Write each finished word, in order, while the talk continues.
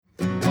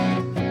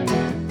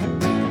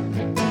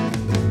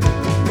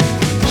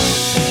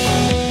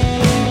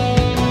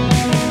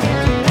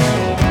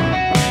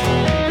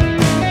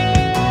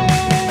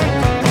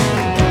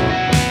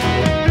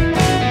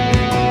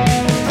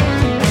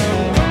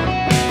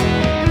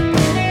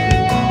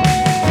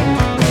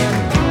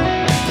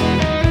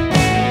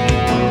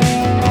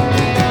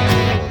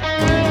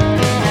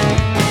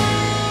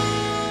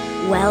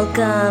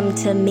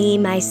to Me,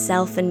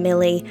 Myself, and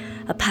Millie,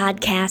 a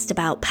podcast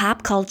about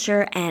pop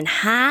culture and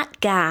hot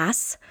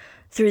goss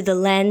through the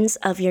lens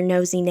of your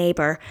nosy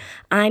neighbor.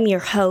 I'm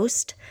your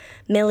host,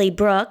 Millie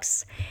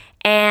Brooks,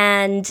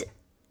 and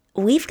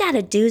we've got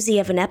a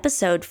doozy of an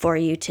episode for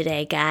you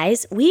today,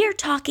 guys. We are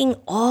talking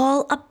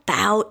all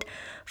about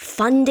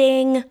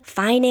funding,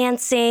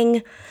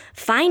 financing,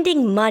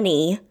 finding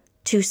money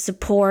to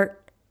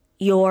support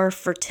your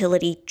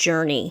fertility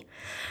journey.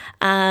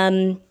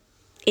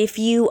 If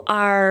you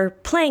are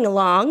playing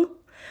along,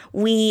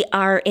 we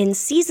are in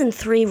season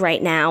 3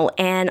 right now,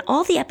 and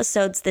all the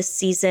episodes this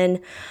season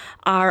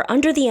are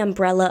under the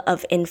umbrella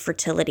of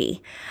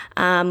infertility.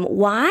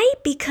 Why?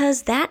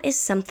 Because that is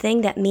something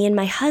that me and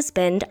my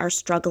husband are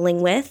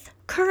struggling with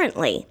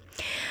currently.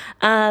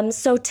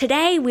 So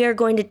today we are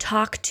going to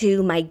talk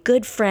to my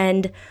good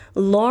friend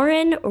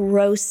Lauren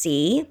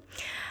Rossi,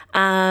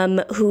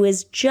 who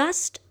is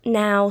just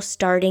now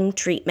starting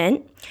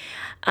treatment,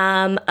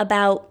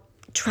 about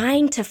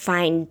trying to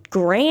find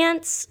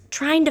grants,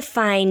 trying to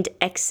find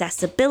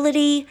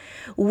accessibility,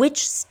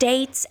 which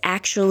states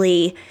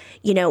actually,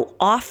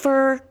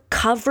 offer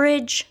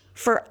coverage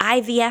for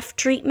IVF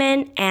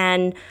treatment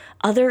and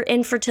other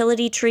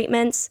infertility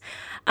treatments.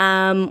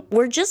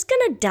 We're just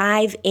going to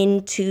dive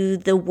into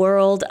the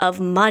world of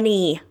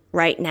money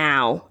right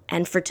now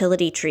and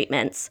fertility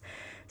treatments.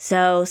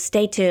 So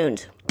stay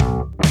tuned.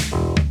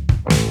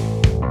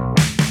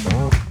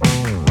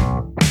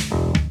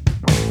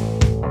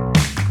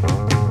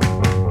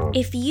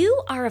 If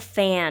you are a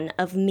fan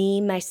of Me,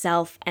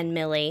 Myself, and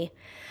Millie,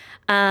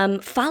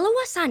 follow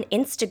us on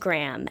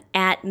Instagram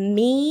at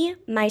Me,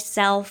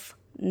 Myself,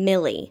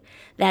 Millie.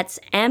 That's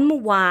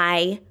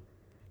MYMYS.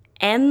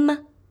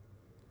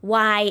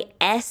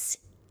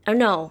 Oh,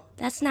 no,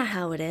 that's not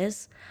how it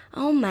is.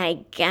 Oh my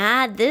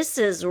God, this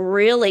is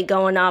really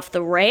going off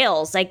the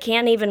rails. I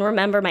can't even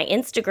remember my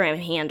Instagram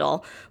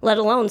handle, let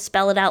alone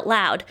spell it out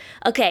loud.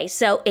 Okay,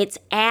 so it's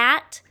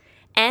at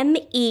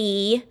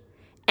MYSELF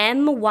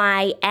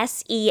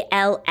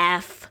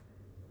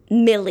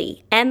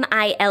Millie,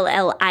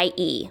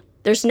 MILLIE.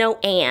 There's no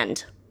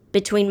and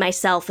between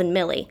myself and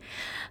Millie.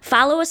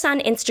 Follow us on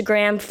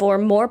Instagram for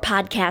more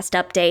podcast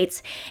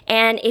updates.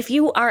 And if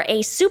you are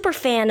a super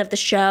fan of the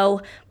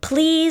show,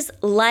 please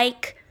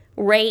like,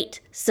 rate,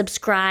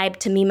 subscribe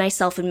to Me,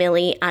 Myself, and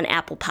Millie on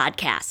Apple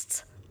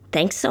Podcasts.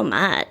 Thanks so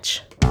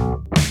much.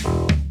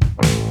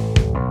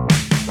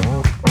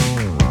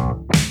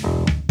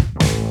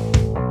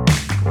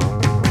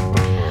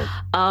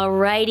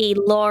 Alrighty,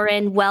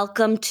 Lauren,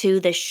 welcome to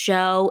the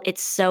show.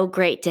 It's so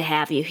great to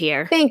have you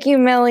here. Thank you,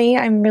 Millie.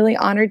 I'm really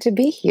honored to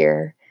be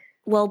here.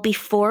 Well,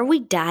 before we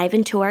dive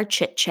into our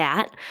chit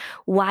chat,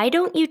 why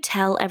don't you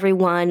tell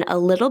everyone a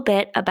little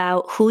bit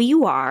about who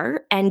you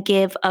are and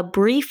give a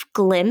brief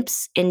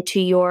glimpse into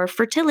your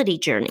fertility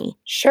journey?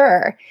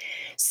 Sure.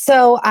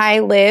 So I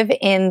live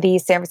in the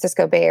San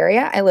Francisco Bay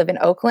Area. I live in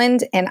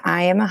Oakland, and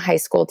I am a high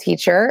school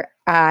teacher.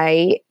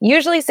 I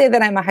usually say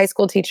that I'm a high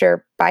school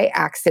teacher by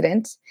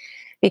accident,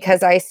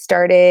 because I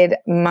started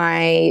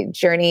my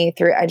journey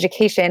through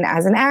education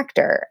as an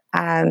actor.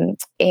 And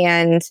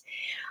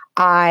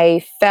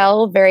I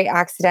fell very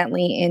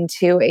accidentally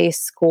into a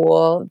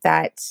school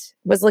that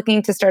was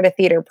looking to start a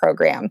theater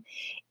program.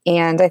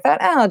 And I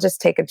thought, I'll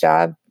just take a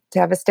job to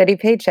have a steady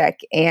paycheck.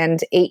 And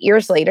 8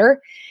 years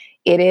later,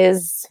 it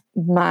is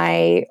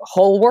my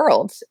whole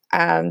world.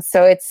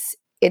 So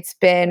it's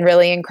been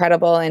really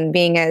incredible. And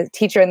being a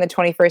teacher in the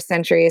 21st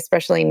century,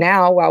 especially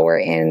now while we're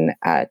in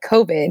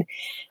COVID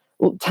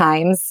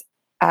times,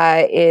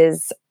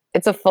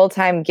 it's a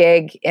full-time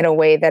gig in a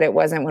way that it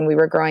wasn't when we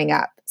were growing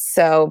up.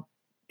 So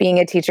being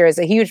a teacher is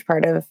a huge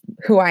part of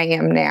who I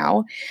am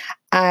now.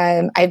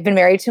 I've been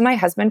married to my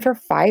husband for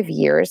 5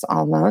 years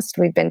almost.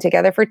 We've been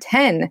together for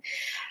 10.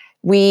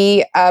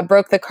 We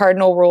broke the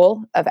cardinal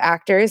rule of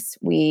actors.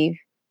 We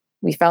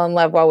fell in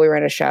love while we were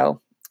in a show,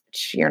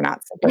 which you're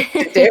not supposed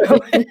to do.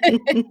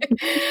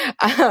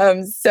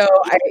 So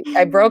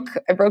I broke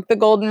the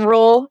golden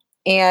rule,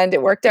 and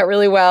it worked out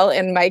really well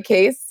in my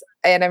case,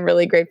 and I'm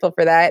really grateful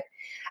for that.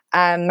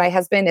 My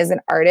husband is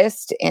an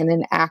artist and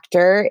an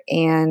actor,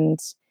 and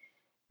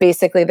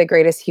basically the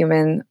greatest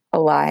human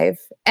alive.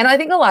 And I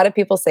think a lot of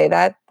people say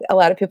that. A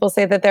lot of people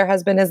say that their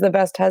husband is the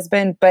best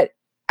husband, but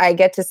I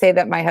get to say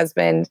that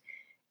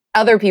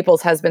other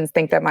people's husbands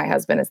think that my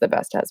husband is the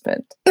best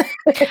husband.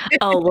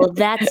 Oh, well,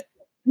 that's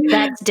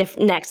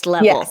next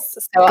level. Yes.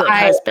 So Good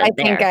husband I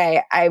think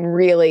I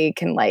really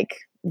can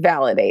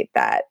validate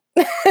that.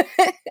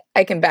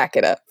 I can back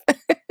it up.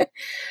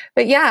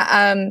 But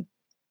yeah,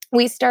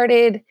 we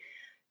started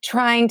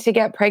trying to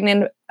get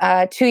pregnant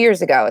 2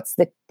 years ago.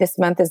 This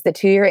month is the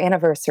 2-year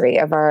anniversary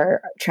of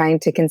our trying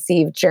to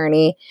conceive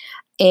journey.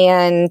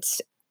 And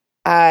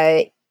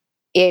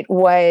it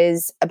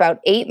was about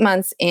 8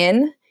 months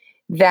in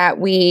that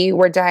we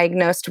were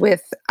diagnosed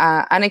with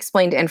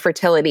unexplained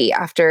infertility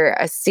after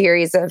a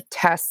series of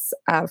tests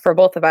for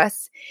both of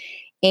us.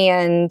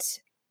 And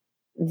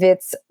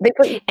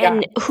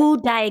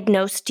who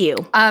diagnosed you?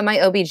 My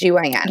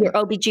OBGYN. Your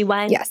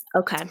OBGYN? Yes.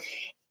 Okay.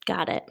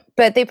 Got it.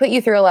 But they put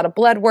you through a lot of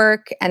blood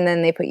work, and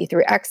then they put you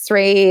through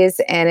x-rays,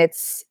 and it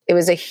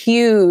was a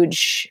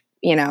huge,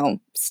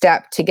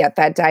 step to get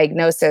that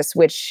diagnosis,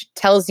 which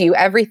tells you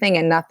everything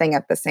and nothing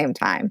at the same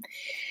time,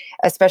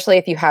 especially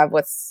if you have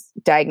what's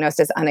diagnosed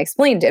as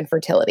unexplained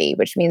infertility,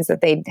 which means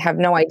that they have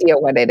no idea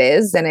what it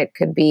is, and it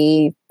could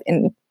be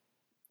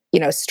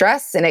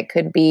stress, and it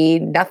could be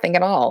nothing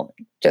at all,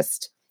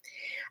 just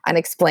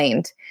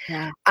unexplained.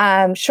 Yeah.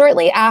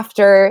 Shortly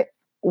after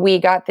we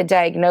got the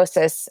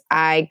diagnosis,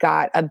 I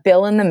got a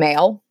bill in the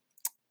mail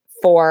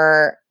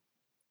for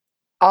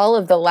all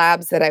of the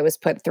labs that I was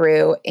put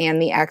through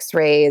and the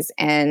x-rays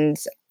and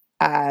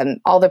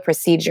all the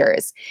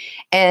procedures.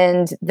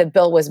 And the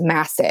bill was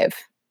massive,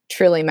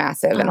 truly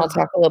massive. And I'll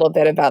talk a little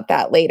bit about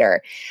that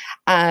later.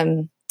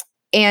 And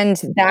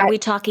that, are we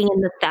talking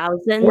in the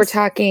thousands? We're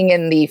talking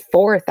in the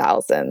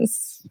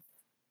 4,000s.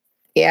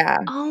 Yeah.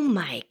 Oh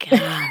my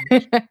God.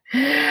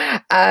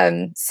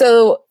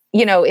 So,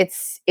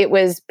 it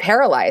was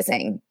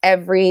paralyzing.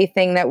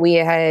 Everything that we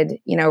had,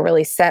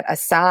 really set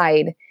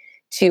aside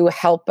to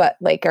help,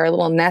 like our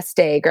little nest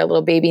egg, our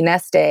little baby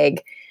nest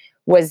egg,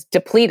 was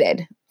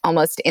depleted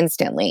almost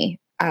instantly,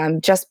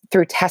 just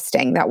through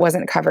testing that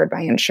wasn't covered by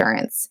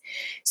insurance.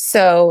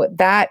 So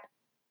that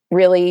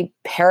really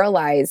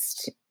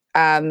paralyzed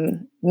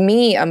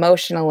me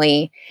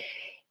emotionally.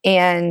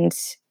 And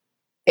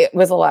it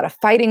was a lot of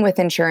fighting with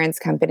insurance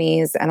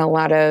companies and a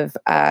lot of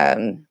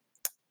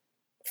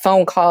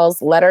phone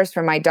calls, letters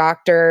from my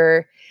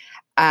doctor,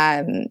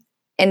 and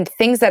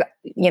things that,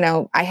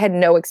 I had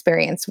no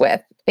experience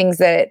with, things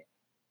that,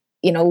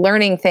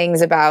 learning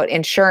things about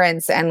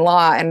insurance and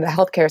law and the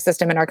healthcare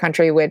system in our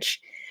country,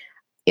 which,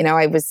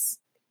 I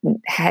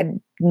had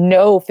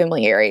no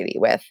familiarity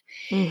with.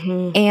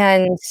 Mm-hmm.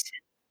 And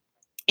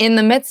in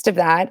the midst of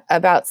that,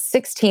 about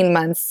 16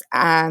 months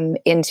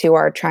into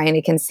our trying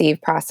to conceive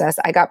process,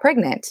 I got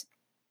pregnant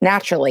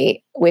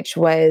naturally, which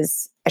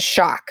was a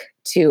shock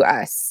to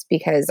us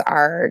because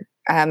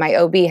my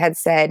OB had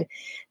said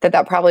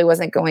that probably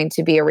wasn't going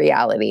to be a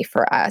reality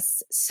for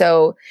us.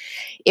 So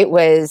it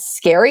was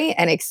scary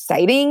and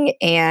exciting,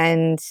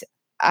 and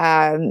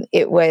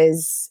it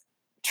was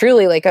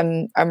truly like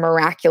a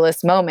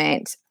miraculous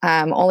moment,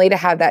 only to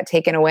have that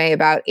taken away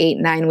about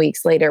 8-9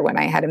 weeks later when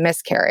I had a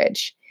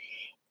miscarriage.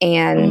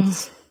 And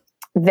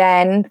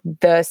then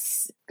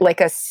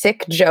like a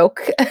sick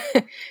joke,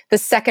 the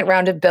second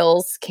round of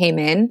bills came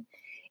in,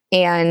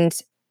 and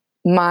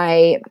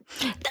the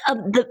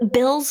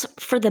bills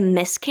for the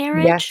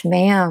miscarriage? Yes,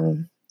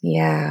 ma'am.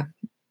 Yeah.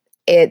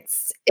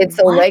 It's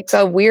like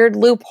a weird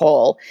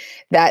loophole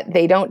that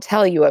they don't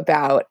tell you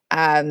about,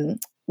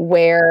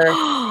 where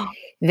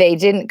they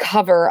didn't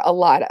cover a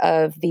lot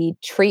of the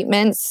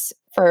treatments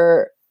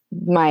for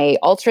my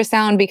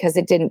ultrasound because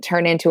it didn't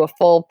turn into a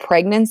full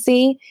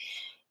pregnancy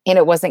and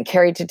it wasn't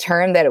carried to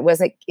term. That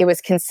it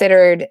was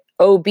considered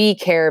OB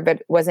care, but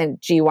it wasn't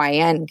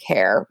GYN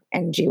care.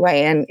 And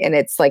GYN, and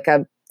it's like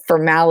a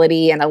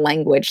formality and a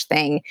language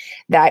thing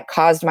that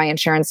caused my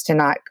insurance to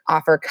not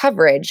offer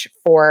coverage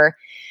for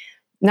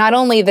not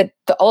only the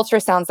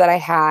ultrasounds that I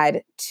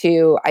had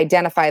to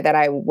identify that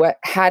I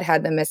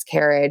had the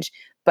miscarriage,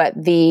 but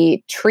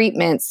the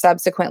treatment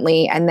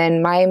subsequently. And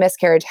then my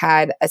miscarriage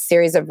had a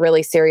series of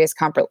really serious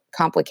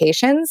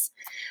complications,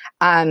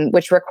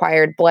 which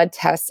required blood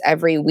tests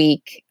every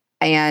week.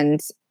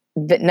 And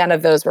none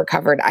of those were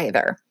covered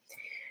either.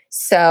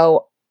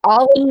 So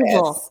all of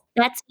evil.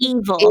 That's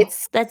evil.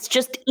 That's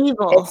just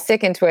evil. It's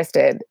sick and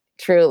twisted,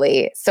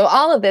 truly. So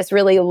all of this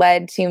really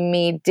led to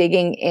me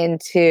digging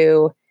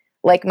into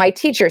like my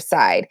teacher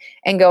side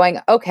and going,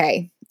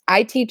 okay,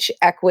 I teach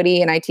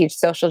equity and I teach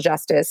social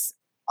justice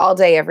all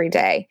day, every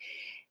day.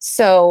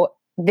 So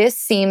this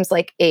seems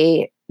like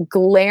a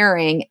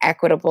glaring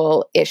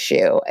equitable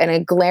issue and a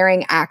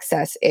glaring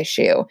access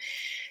issue.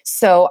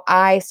 So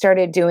I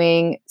started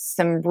doing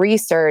some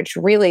research,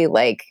 really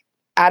like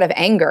out of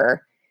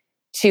anger,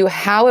 to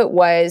how it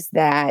was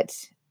that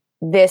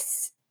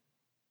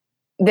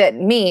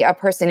me, a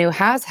person who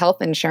has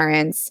health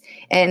insurance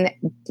and,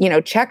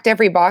 checked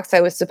every box I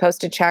was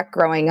supposed to check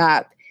growing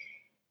up,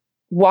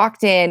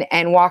 walked in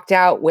and walked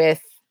out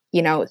with,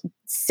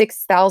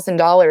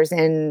 $6,000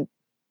 in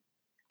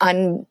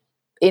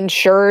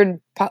uninsured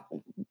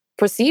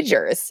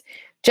procedures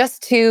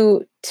just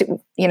to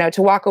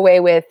walk away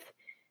with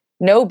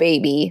no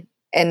baby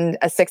and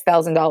a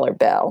 $6,000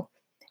 bill.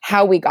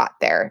 How we got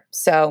there.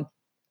 So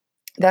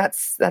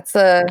that's I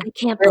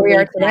can't where we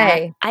are believe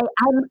today. that.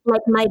 I'm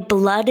like, my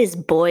blood is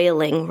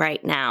boiling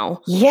right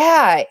now.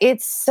 Yeah,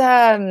 it's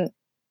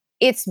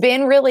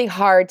been really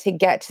hard to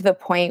get to the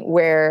point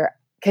where,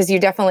 because you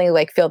definitely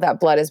like feel that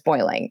blood is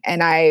boiling,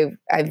 and I've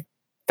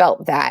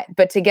felt that,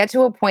 but to get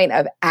to a point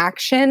of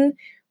action,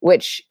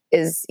 which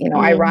is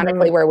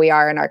ironically where we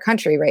are in our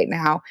country right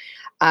now,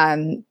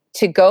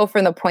 to go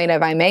from the point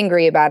of I'm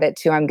angry about it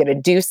to I'm going to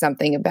do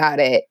something about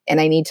it and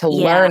I need to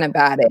learn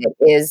about it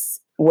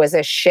was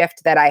a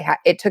shift that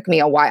it took me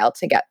a while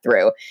to get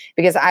through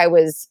because I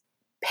was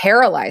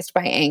paralyzed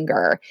by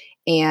anger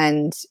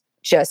and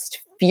just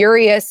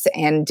furious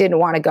and didn't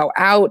want to go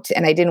out,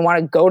 and I didn't want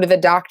to go to the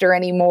doctor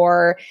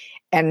anymore.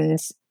 And,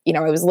 I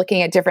was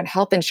looking at different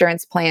health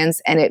insurance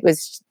plans, and I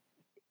was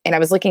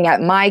looking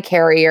at my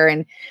carrier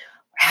and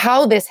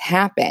how this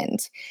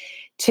happened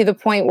to the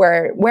point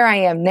where I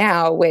am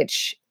now,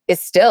 which is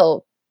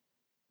still,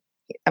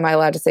 am I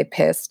allowed to say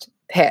pissed?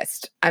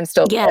 Pissed. I'm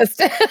still Yes.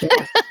 pissed.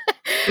 Yes.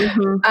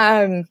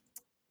 Mm-hmm.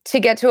 To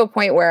get to a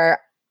point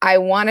where I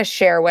want to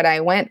share what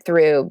I went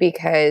through,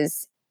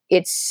 because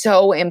it's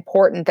so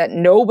important that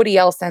nobody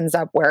else ends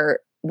up where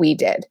we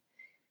did.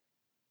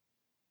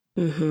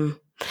 Mm-hmm.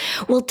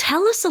 Well,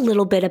 tell us a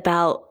little bit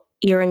about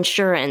your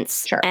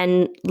insurance. Sure.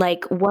 And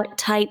like what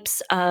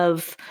types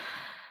of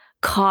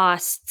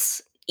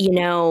costs,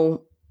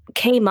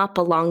 came up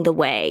along the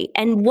way,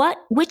 and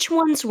which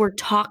ones were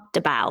talked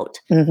about.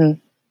 Mm-hmm.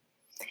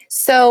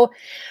 So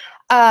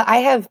I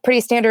have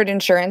pretty standard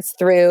insurance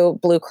through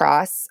Blue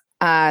Cross.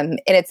 And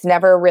it's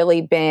never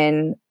really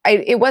been,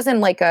 it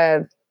wasn't like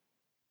I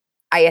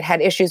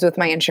had issues with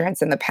my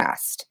insurance in the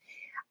past.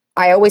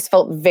 I always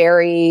felt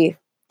very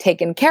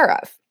taken care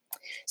of.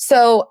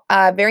 So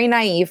very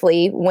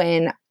naively,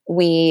 when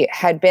we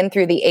had been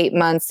through the 8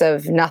 months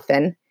of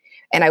nothing,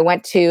 and I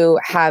went to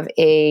have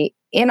a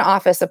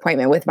in-office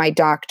appointment with my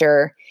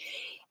doctor,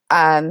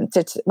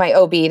 my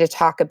OB, to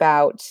talk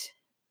about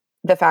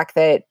the fact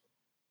that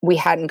we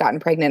hadn't gotten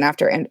pregnant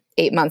after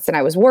 8 months, and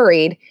I was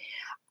worried.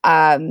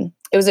 It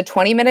was a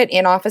 20-minute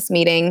in-office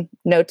meeting.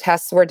 No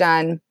tests were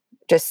done,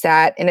 just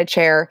sat in a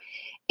chair.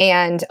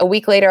 And a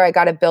week later, I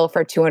got a bill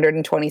for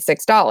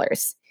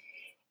 $226.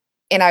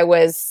 And I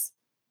was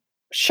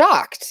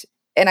shocked.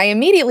 And I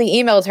immediately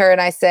emailed her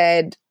and I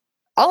said,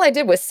 all I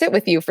did was sit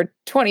with you for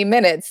 20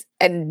 minutes.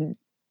 And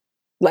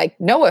like,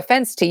 no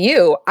offense to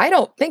you, I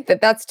don't think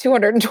that that's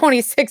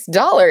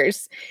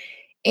 $226.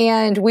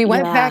 And we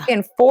went back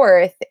and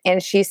forth,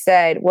 and she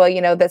said, well,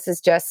 this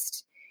is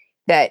just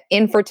that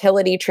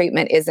infertility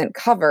treatment isn't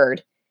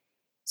covered.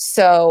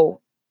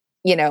 So,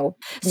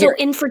 So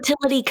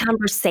infertility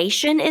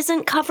conversation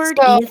isn't covered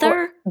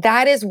either?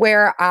 That is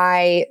where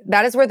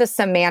the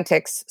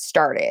semantics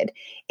started.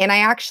 And I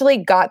actually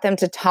got them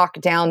to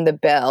talk down the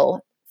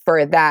bill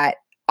for that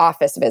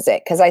office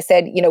visit, because I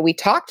said, we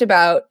talked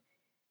about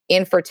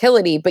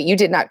infertility, but you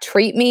did not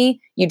treat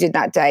me. You did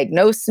not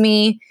diagnose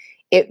me.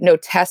 No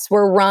tests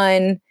were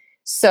run.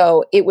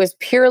 So it was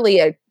purely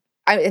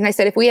and I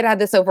said, if we had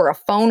this over a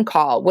phone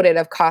call, would it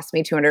have cost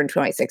me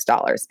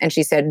 $226? And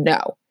she said,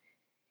 no.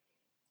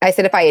 I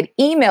said, if I had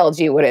emailed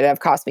you, would it have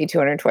cost me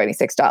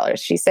 $226?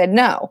 She said,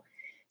 no.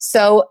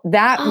 So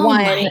that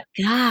my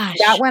gosh.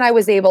 That one I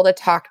was able to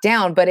talk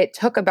down, but it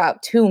took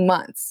about 2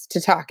 months to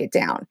talk it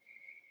down.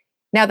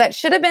 Now that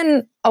should have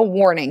been a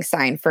warning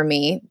sign for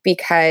me,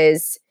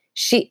 because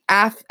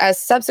as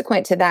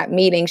subsequent to that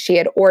meeting, she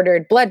had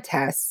ordered blood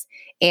tests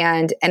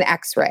and an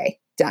X-ray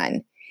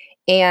done.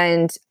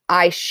 And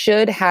I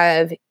should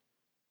have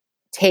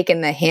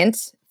taken the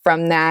hint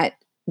from that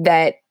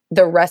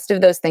the rest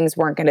of those things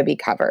weren't going to be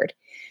covered.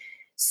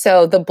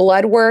 So the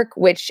blood work,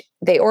 which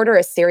they order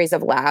a series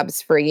of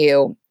labs for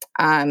you,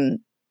 and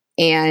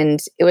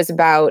it was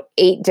about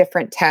 8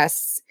 different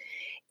tests,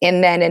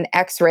 and then an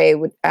X-ray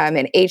with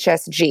an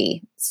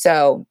HSG.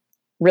 So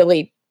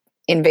really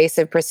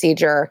invasive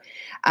procedure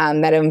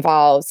that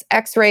involves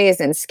X-rays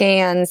and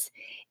scans,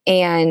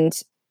 and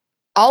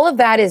all of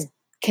that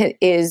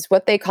is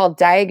what they call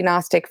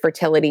diagnostic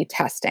fertility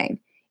testing.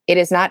 It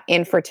is not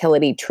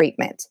infertility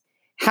treatment.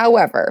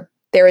 However,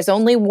 there is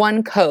only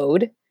one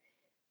code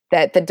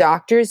that the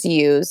doctors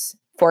use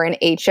for an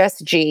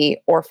HSG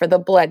or for the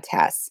blood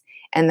tests,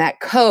 and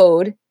that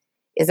code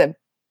is a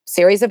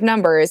series of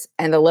numbers,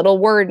 and the little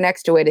word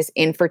next to it is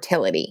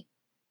infertility.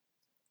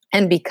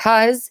 And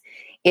because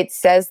it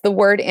says the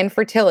word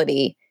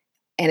infertility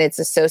and it's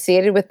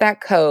associated with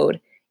that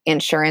code,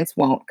 insurance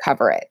won't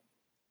cover it.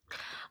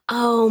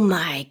 Oh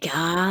my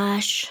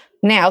gosh.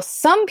 Now,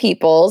 some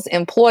people's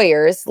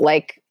employers,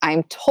 like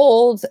I'm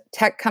told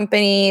tech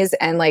companies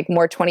and like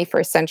more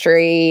 21st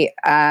century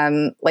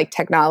like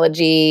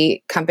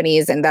technology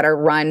companies, and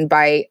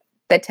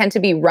that tend to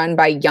be run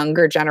by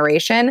younger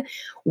generation,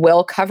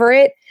 will cover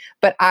it.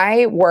 But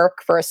I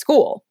work for a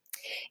school,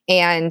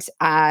 and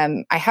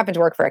I happen to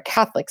work for a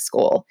Catholic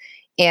school.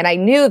 And I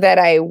knew that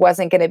I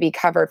wasn't going to be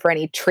covered for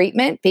any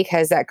treatment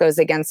because that goes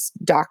against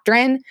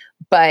doctrine.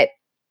 But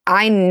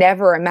I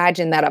never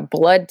imagined that a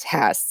blood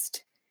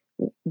test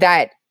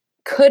that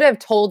could have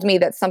told me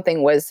that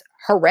something was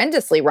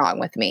horrendously wrong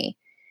with me,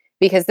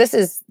 because this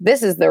is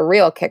the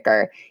real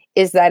kicker,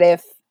 is that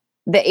if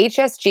the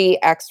HSG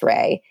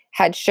X-ray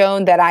had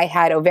shown that I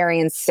had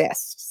ovarian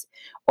cysts,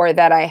 or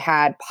that I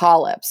had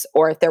polyps,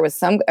 or if there was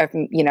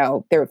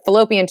their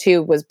fallopian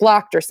tube was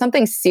blocked, or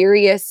something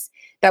serious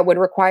that would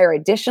require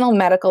additional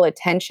medical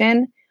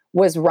attention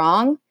was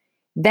wrong,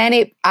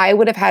 then I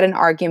would have had an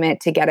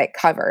argument to get it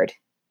covered.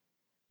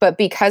 But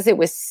because it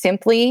was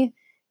simply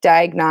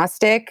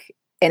diagnostic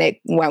and it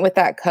went with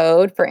that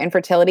code for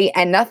infertility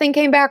and nothing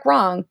came back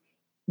wrong,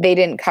 they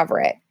didn't cover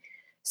it.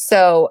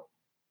 So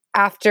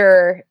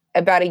after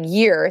about a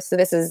year, so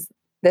this is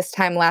this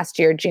time last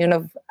year, June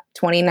of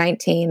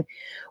 2019,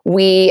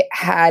 we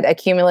had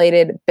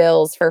accumulated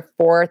bills for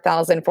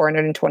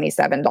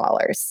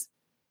 $4,427.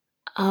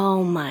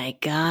 Oh my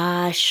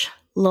gosh,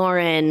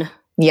 Lauren,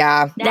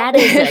 Yeah. that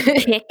is a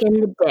kick in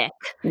the dick.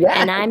 Yeah.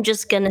 And I'm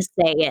just going to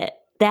say it.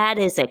 That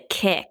is a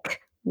kick.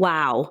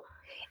 Wow.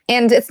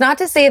 And it's not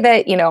to say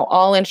that,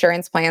 all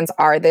insurance plans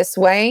are this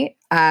way.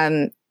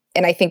 And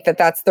I think that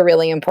that's the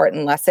really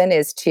important lesson,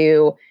 is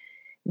to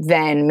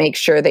then make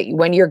sure that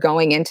when you're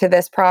going into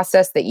this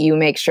process, that you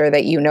make sure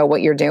that you know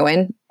what you're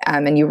doing,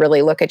 and you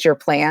really look at your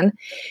plan.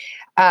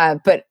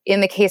 But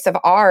in the case of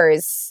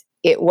ours,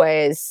 it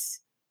was,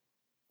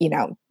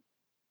 a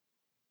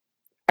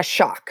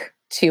shock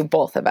to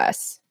both of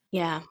us.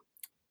 Yeah.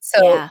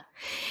 So Yeah.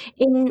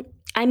 In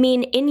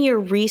your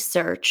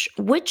research,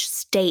 which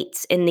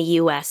states in the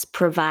US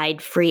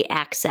provide free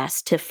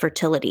access to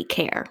fertility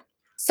care?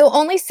 So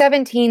only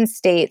 17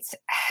 states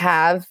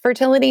have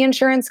fertility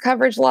insurance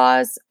coverage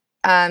laws.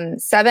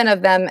 7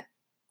 of them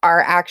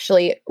are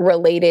actually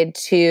related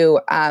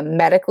to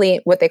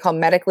what they call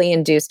medically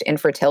induced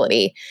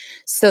infertility.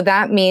 So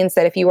that means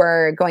that if you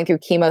are going through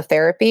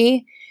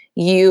chemotherapy,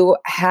 you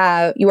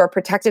are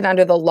protected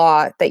under the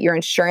law that your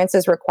insurance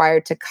is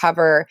required to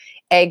cover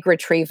egg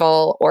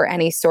retrieval or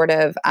any sort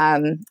of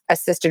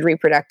assisted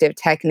reproductive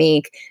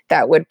technique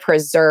that would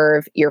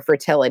preserve your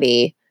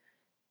fertility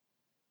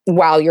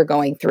while you're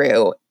going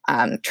through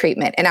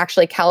treatment. And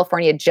actually,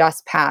 California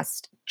just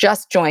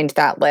joined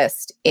that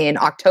list in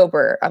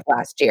October of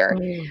last year.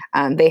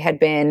 They had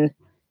been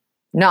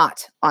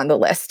not on the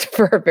list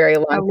for a very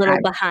long time. A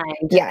little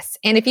behind. Yes.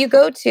 And if you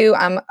go to,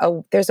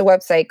 there's a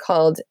website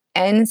called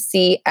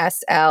ncsl.org.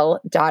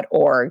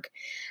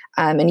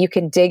 And you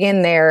can dig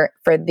in there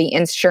for the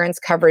insurance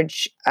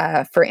coverage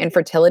for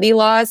infertility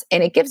laws.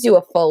 And it gives you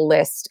a full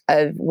list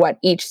of what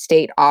each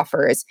state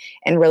offers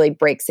and really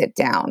breaks it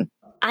down.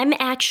 I'm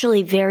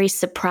actually very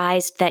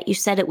surprised that you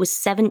said it was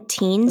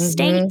 17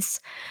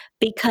 states,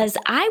 because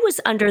I was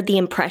under the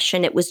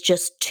impression it was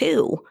just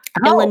 2,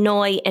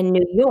 Illinois and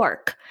New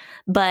York.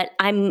 But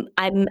I'm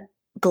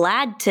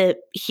glad to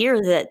hear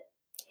that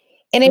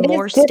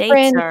more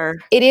states are.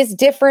 It is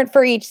different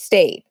for each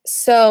state.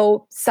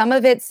 So some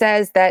of it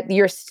says that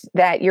your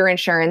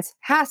insurance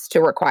has to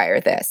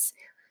require this,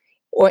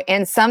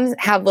 and some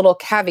have little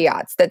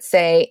caveats that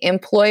say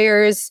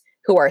employers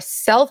who are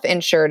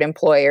self-insured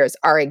employers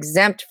are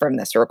exempt from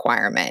this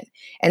requirement.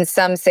 And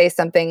some say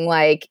something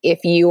like, if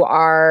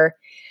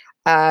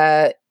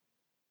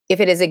it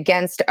is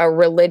against a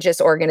religious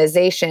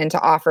organization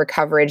to offer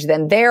coverage,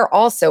 then they're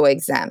also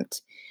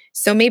exempt.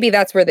 So maybe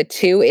that's where the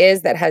 2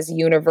 is, that has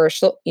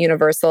universal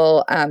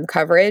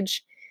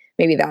coverage.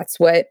 Maybe that's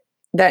what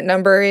that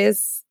number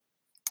is.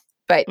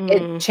 But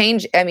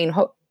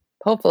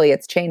hopefully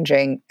it's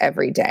changing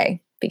every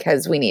day,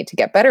 because we need to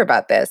get better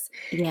about this.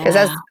 Because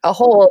as a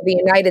whole, the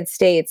United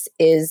States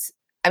is,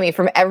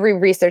 from every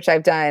research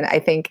I've done, I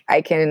think I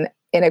can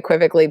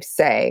unequivocally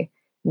say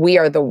we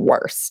are the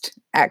worst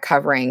at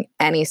covering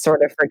any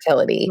sort of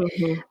fertility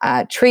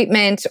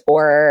treatment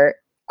or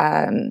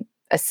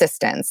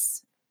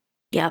assistance.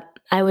 Yep,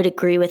 I would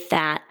agree with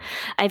that.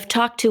 I've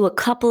talked to a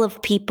couple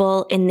of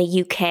people in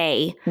the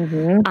UK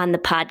on the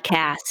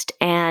podcast,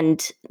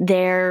 and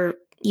they're,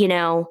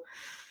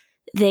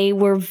 they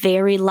were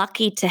very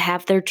lucky to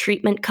have their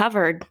treatment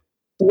covered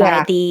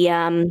by the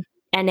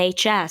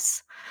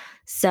NHS.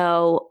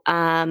 So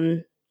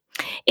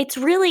it's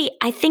really,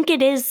 I think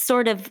it is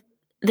sort of,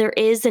 there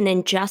is an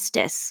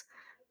injustice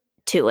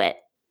to it,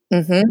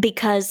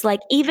 because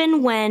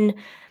even when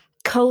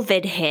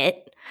COVID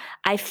hit,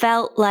 I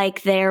felt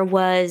like it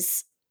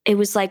was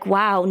like,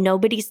 wow,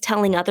 nobody's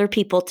telling other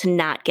people to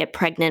not get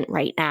pregnant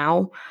right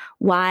now.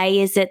 Why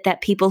is it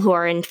that people who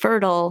are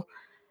infertile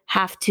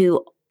have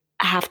to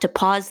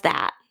pause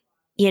that,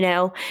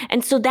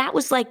 And so that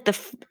was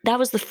that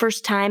was the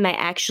first time I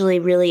actually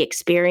really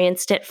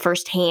experienced it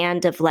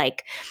firsthand, of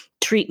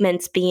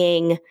treatments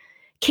being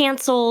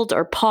canceled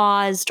or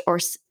paused, or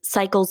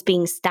cycles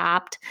being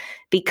stopped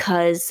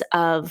because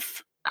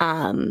of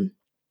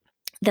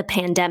the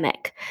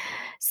pandemic.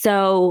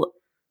 So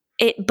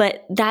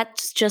but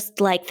that's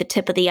just like the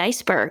tip of the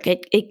iceberg.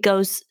 It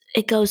goes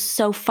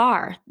so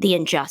far, the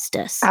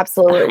injustice.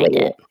 Absolutely. Behind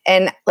it.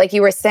 And like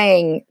you were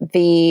saying,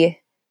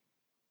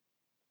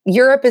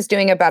 Europe is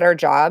doing a better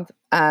job,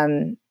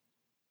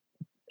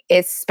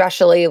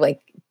 especially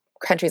like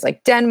countries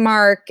like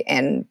Denmark,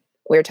 and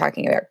we were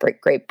talking about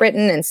Great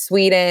Britain and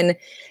Sweden.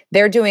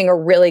 They're doing a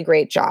really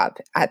great job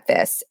at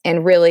this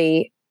and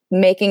really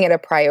making it a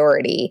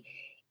priority.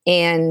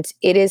 And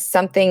it is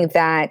something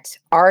that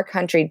our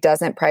country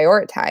doesn't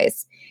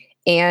prioritize.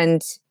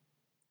 And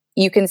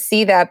you can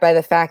see that by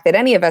the fact that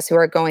any of us who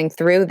are going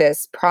through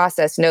this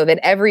process know that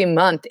every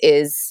month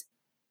is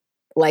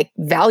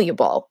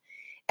valuable.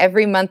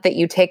 Every month that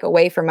you take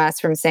away from us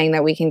from saying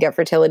that we can get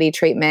fertility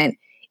treatment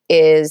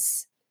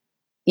is,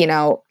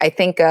 I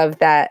think of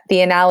the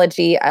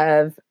analogy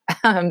of,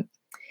 have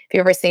you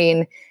ever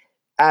seen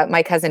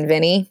My Cousin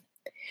Vinny?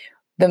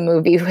 the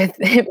movie with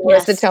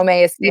Marissa Yes.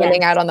 Tomei is Yes.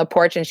 standing out on the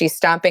porch and she's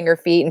stomping her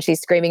feet and she's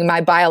screaming,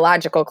 "My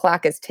biological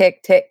clock is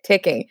tick, tick,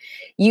 ticking."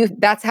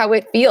 That's how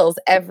it feels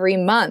every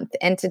month.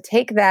 And to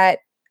take that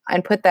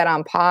and put that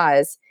on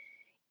pause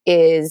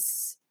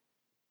is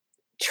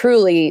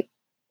truly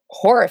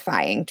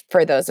horrifying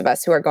for those of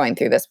us who are going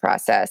through this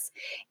process.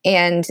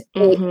 And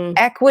the Mm-hmm.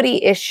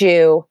 equity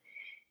issue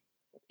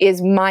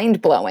is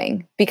mind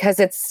blowing because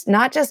it's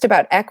not just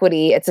about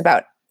equity, it's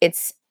about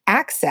its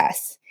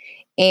access.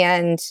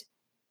 And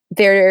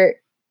there,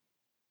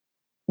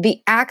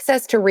 the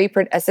access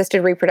to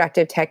assisted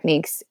reproductive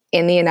techniques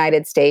in the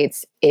United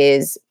States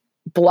is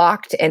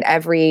blocked in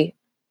every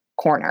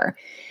corner.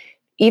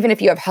 Even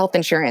if you have health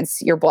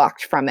insurance, you're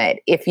blocked from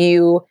it. If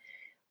you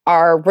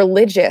are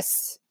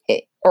religious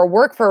or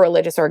work for a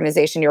religious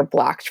organization, you're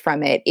blocked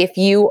from it. If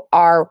you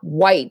are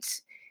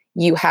white,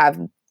 you have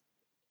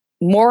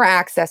more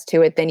access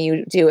to it than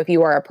you do if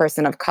you are a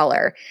person of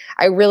color.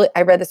 I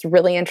read this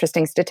really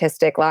interesting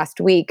statistic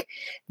last week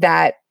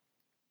that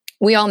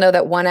we all know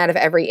that 1 out of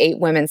every 8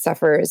 women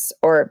suffers,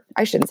 or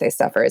I shouldn't say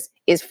suffers,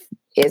 is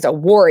a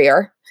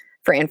warrior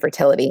for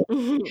infertility.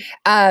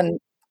 Mm-hmm.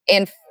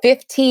 And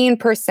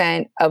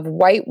 15% of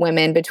white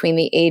women between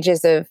the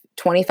ages of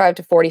 25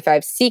 to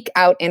 45 seek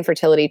out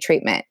infertility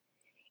treatment.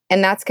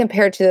 And that's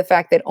compared to the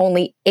fact that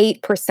only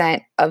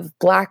 8% of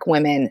Black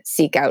women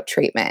seek out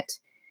treatment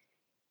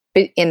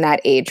in that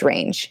age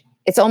range.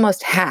 It's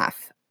almost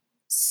half.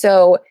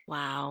 So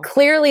Wow.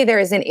 clearly there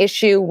is an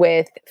issue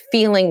with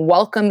feeling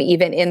welcome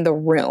even in the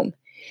room,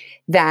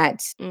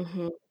 that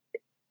Mm-hmm.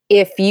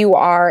 if you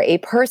are a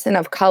person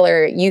of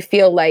color, you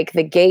feel like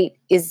the gate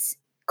is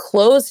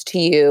closed to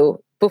you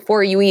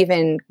before you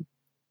even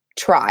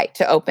try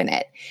to open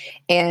it.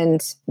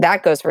 And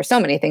that goes for so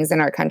many things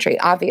in our country,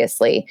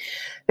 obviously.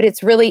 But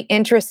it's really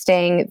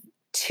interesting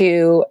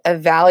to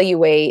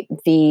evaluate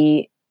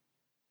the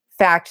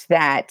fact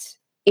that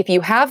if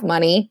you have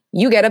money,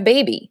 you get a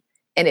baby.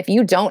 And if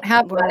you don't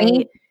have money,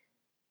 Right.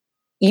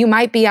 you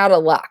might be out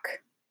of luck.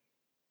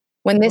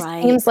 When this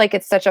Right. seems like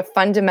it's such a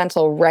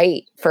fundamental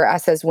right for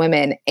us as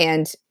women,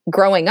 and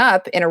growing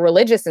up in a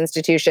religious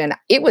institution,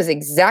 it was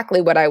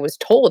exactly what I was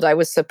told I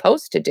was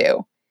supposed to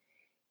do.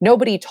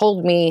 Nobody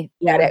told me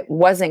that Yeah. it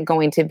wasn't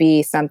going to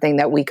be something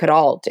that we could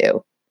all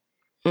do.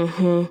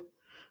 Mm-hmm.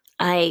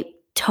 I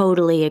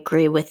totally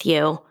agree with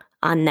you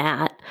on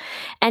that.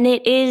 And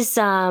it is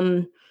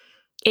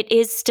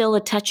still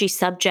a touchy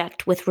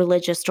subject with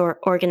religious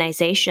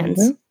organizations,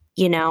 Mhm.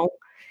 you know.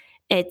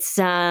 It's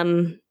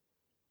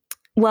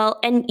well,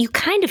 and you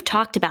kind of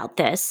talked about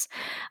this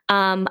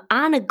on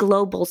a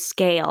global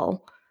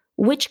scale.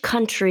 Which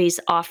countries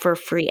offer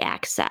free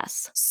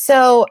access?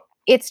 So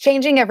it's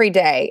changing every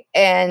day.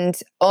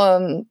 And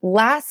I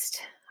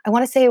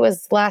want to say it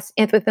was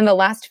within the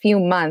last few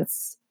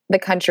months, the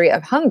country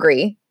of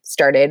Hungary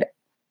started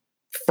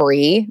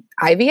free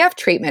IVF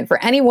treatment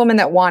for any woman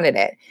that wanted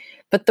it.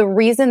 But the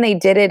reason they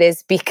did it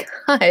is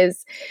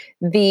because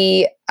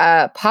the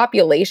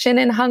population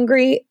in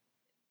Hungary,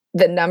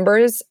 the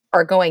numbers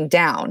are going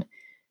down.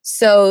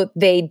 So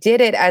they did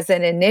it as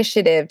an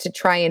initiative to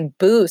try and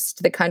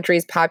boost the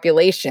country's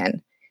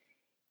population,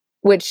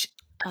 which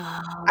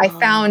I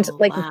found Oh,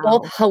 like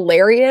both wow.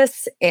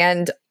 hilarious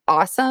and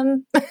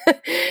awesome.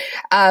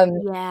 um,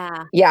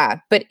 Yeah. yeah,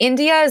 but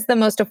India is the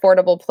most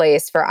affordable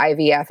place for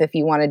IVF if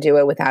you want to do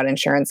it without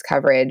insurance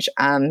coverage.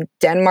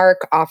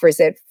 Denmark offers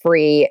it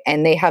free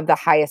and they have the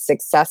highest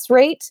success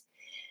rate.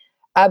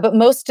 But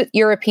most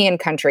European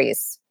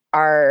countries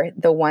are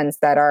the ones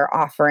that are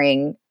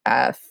offering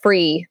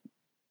free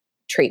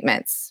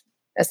treatments,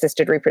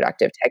 assisted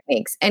reproductive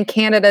techniques. And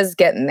Canada's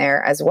getting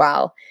there as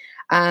well.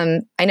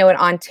 I know in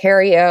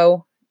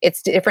Ontario,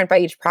 it's different by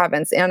each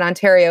province. In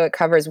Ontario, it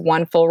covers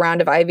 1 full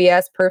round of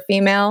IVS per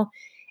female.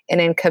 And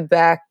in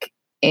Quebec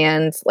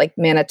and like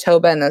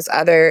Manitoba and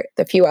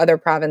the few other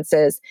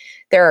provinces,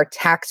 there are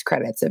tax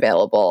credits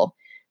available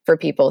for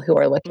people who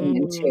are looking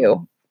Mm,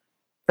 into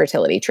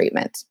fertility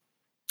treatment.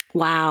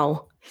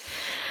 wow.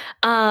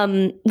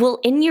 Well,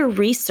 in your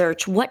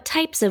research, what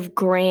types of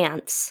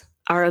grants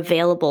are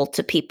available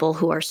to people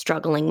who are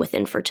struggling with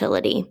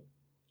infertility?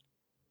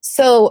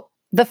 So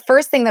the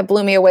first thing that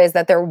blew me away is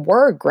that there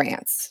were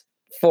grants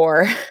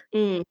for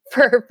Mm,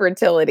 for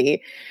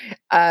fertility,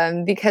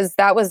 because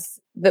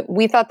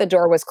we thought the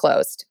door was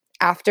closed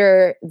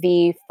after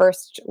the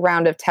first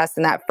round of tests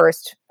and that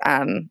first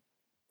 $4,000,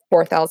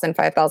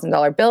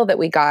 $5,000 bill that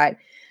we got.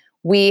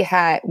 We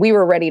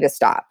were ready to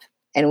stop,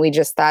 and we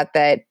just thought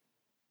that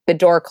the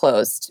door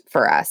closed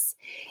for us.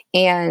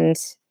 And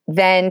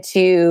then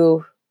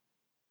to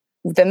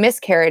the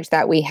miscarriage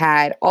that we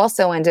had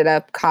also ended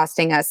up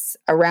costing us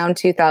around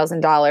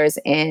 $2,000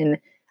 in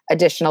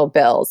additional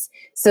bills.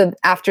 So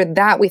after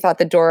that, we thought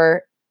the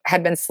door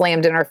had been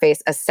slammed in our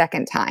face a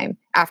second time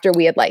after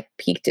we had like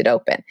peeked it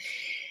open.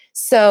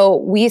 So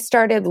we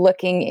started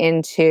looking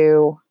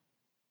into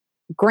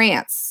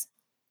grants,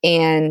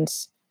 and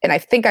I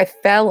think I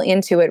fell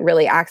into it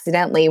really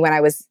accidentally when I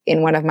was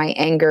in one of my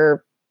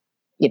anger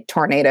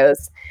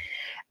tornadoes.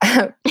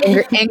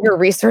 Anger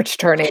research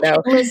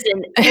tornado.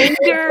 Listen,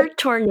 anger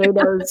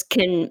tornadoes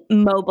can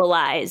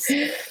mobilize.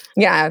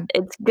 Yeah.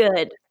 It's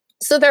good.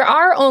 So there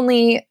are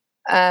only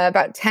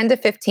about 10 to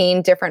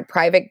 15 different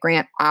private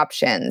grant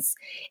options,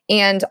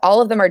 and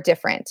all of them are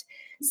different.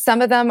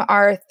 Some of them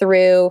are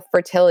through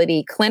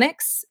fertility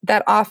clinics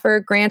that offer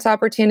grant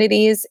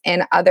opportunities,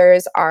 and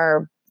others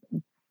are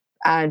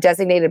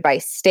designated by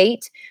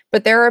state.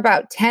 But there are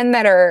about 10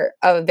 that are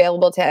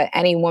available to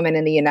any woman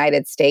in the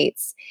United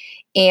States.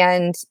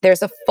 And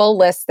there's a full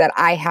list that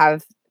I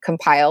have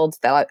compiled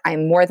that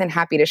I'm more than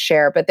happy to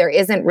share, but there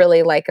isn't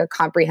really like a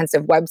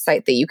comprehensive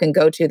website that you can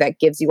go to that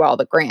gives you all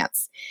the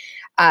grants.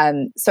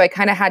 So I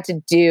kind of had to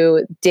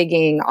do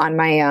digging on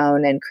my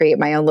own and create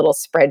my own little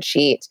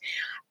spreadsheet.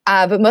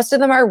 But most of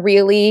them are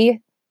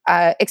really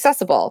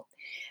accessible.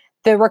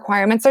 The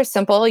requirements are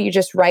simple. You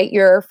just write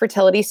your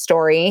fertility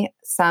story.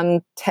 Some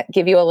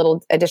give you a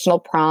little additional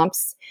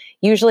prompts.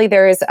 Usually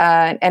there is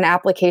an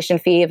application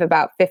fee of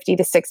about $50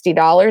 to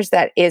 $60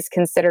 that is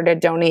considered a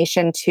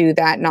donation to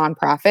that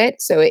nonprofit.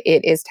 So it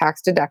is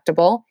tax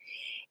deductible.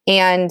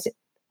 And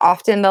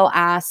often they'll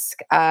ask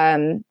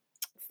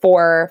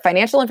for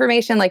financial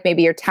information, like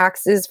maybe your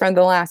taxes from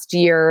the last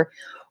year,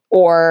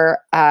 or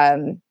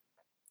an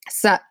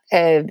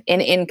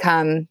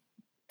income,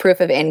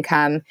 proof of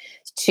income,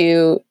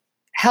 to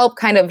help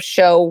kind of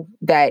show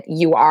that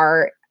you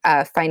are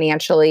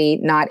financially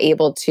not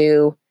able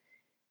to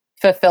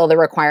fulfill the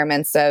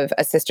requirements of the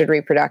assisted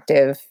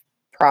reproductive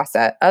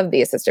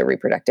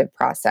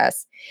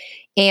process.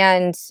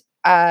 And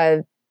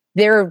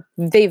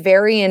they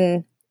vary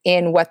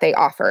in what they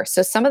offer.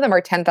 So some of them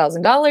are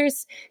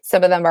 $10,000.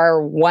 Some of them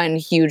are one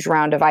huge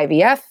round of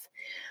IVF.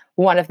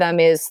 One of them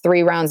is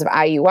 3 rounds of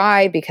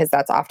IUI, because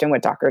that's often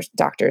what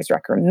doctors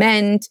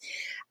recommend.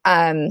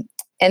 And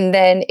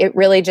then it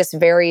really just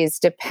varies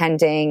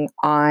depending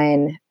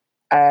on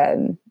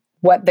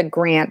what the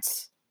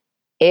grant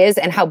is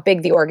and how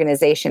big the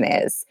organization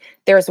is.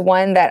 There's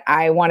one that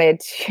I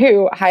wanted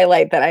to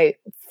highlight that I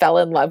fell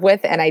in love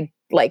with, and I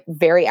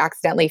very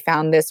accidentally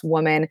found this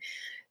woman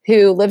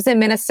who lives in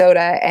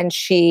Minnesota, and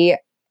she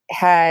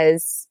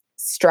has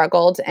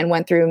struggled and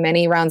went through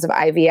many rounds of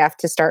IVF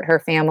to start her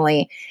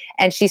family.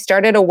 And she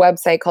started a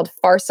website called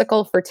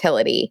Farcical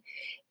Fertility.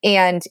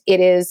 And it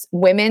is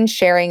women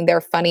sharing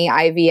their funny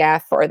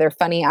IVF or their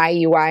funny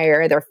IUI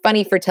or their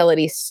funny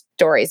fertility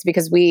stories,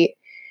 because we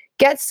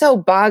get so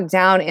bogged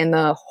down in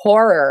the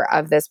horror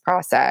of this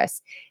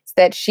process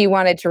that she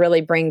wanted to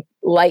really bring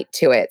light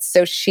to it.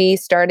 So she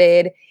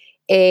started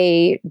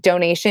a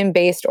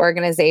donation-based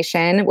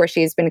organization where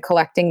she's been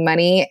collecting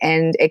money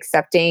and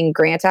accepting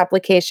grant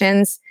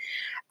applications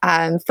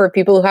for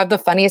people who have the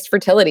funniest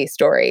fertility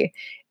story.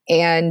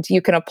 And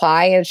you can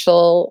apply, and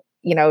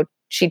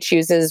she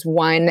chooses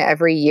one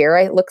every year,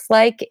 it looks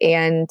like,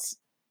 and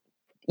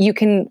you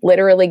can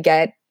literally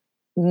get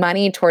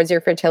money towards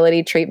your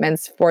fertility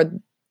treatments for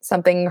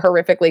something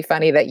horrifically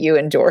funny that you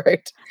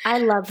endured. I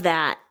love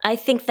that. I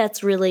think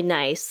that's really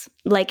nice.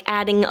 Like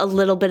adding a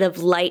little bit of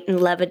light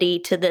and levity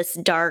to this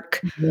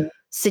dark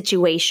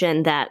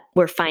situation that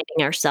we're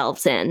finding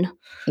ourselves in.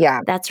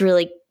 Yeah. That's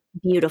really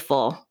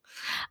beautiful.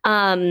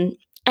 And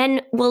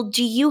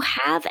do you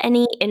have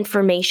any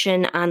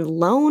information on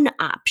loan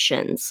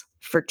options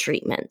for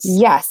treatments?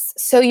 Yes.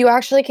 So you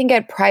actually can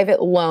get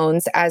private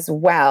loans as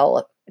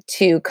well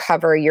to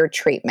cover your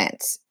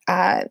treatment.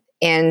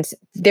 And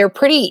they're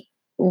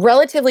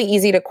relatively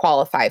easy to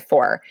qualify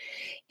for.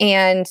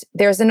 And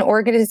there's an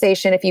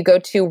organization, if you go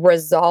to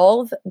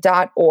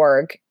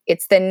resolve.org,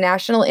 it's the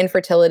National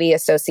Infertility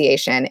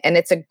Association, and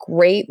it's a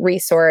great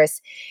resource.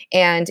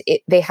 And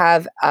they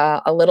have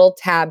a little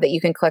tab that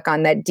you can click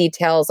on that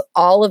details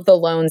all of the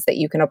loans that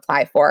you can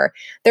apply for.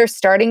 They're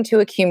starting to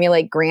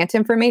accumulate grant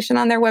information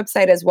on their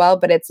website as well,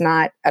 but it's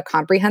not a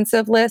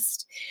comprehensive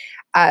list.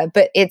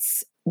 But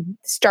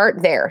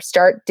start there,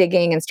 start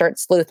digging and start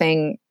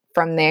sleuthing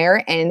from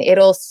there, and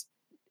it'll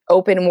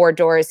open more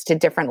doors to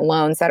different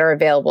loans that are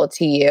available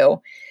to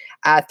you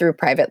through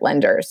private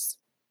lenders.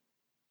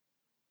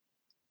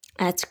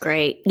 That's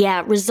great.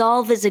 Yeah,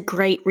 Resolve is a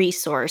great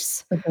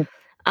resource.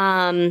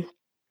 Mm-hmm.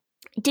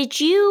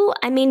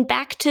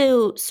 Back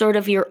to sort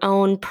of your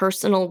own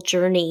personal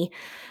journey,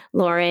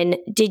 Lauren,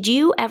 did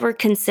you ever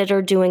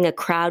consider doing a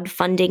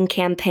crowdfunding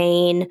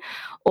campaign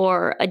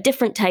or a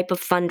different type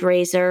of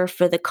fundraiser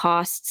for the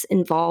costs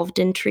involved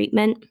in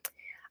treatment?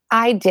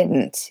 I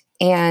didn't.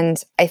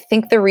 And I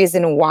think the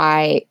reason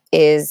why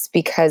is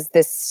because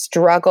this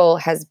struggle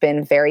has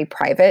been very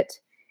private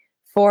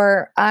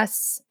for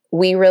us.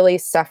 We really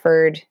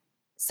suffered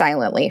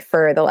silently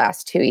for the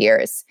last 2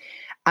 years.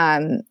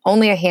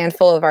 Only a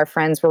handful of our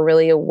friends were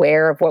really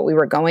aware of what we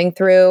were going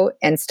through,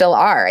 and still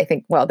are. I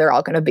think, they're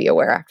all going to be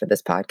aware after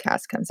this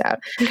podcast comes out.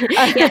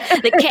 Yeah,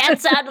 the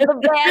cat's out of the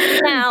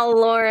bag now,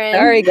 Lauren.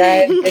 Sorry,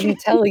 guys.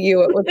 Didn't tell you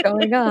what was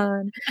going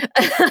on.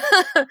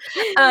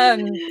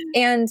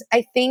 And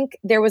I think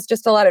there was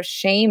just a lot of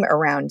shame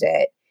around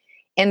it.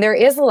 And there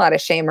is a lot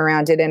of shame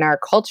around it in our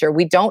culture.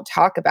 We don't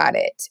talk about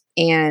it.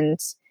 And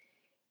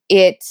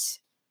it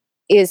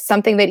is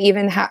something that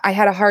even I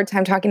had a hard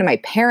time talking to my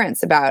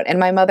parents about. And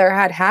my mother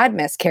had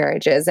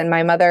miscarriages, and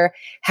my mother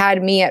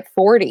had me at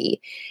 40.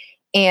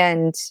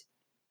 And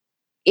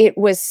it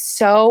was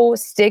so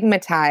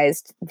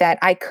stigmatized that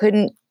I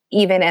couldn't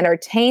even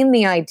entertain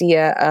the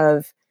idea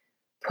of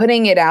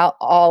putting it out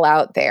all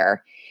out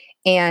there.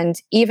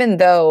 And even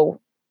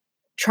though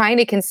trying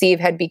to conceive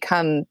had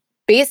become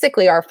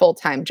basically our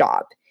full-time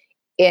job,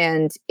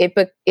 and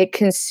it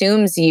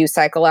consumes you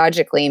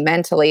psychologically,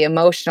 mentally,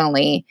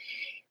 emotionally,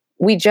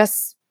 we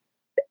just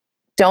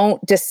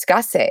don't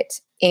discuss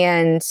it.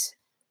 And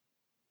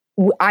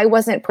I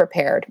wasn't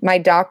prepared. My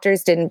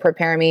doctors didn't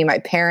prepare me. My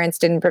parents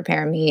didn't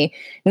prepare me.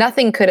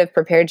 Nothing could have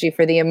prepared you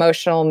for the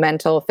emotional,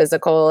 mental,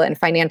 physical, and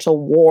financial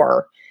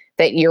war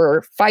that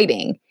you're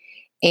fighting.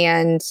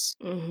 And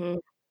Mm-hmm.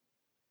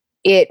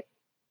 it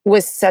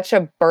was such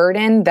a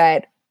burden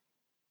that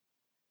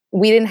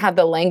we didn't have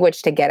the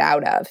language to get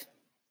out of.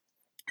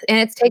 And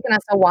it's taken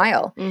us a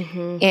while.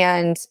 Mm-hmm.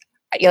 And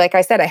like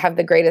I said, I have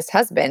the greatest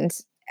husband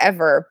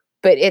ever,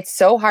 but it's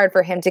so hard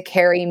for him to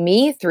carry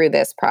me through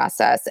this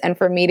process and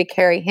for me to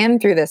carry him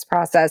through this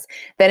process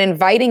that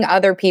inviting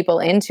other people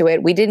into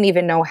it, we didn't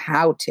even know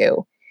how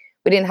to.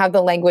 We didn't have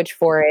the language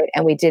for it,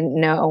 and we didn't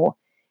know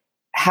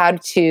how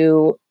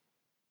to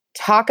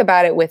talk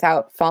about it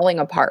without falling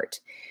apart.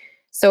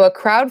 So a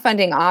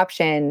crowdfunding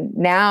option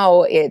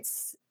now,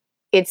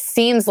 it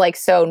seems like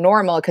so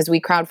normal because we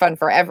crowdfund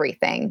for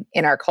everything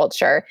in our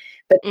culture,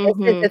 but this is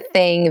Mm-hmm. the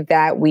thing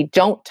that we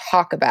don't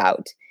talk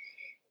about.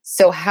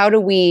 So how do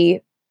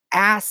we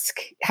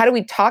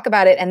talk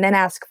about it and then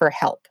ask for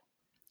help?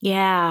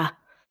 Yeah.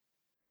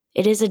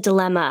 It is a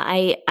dilemma.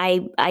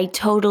 I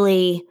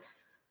totally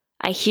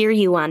I hear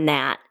you on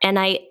that. And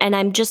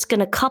I'm just going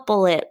to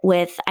couple it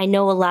with I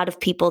know a lot of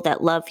people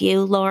that love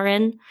you,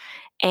 Lauren,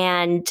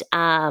 and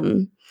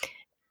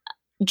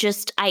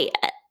just I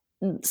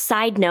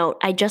side note,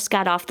 I just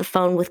got off the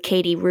phone with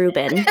Katie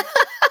Rubin,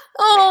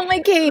 Oh, my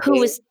who Katie.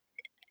 was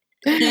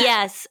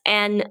yes,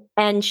 and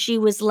she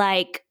was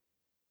like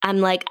I'm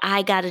like,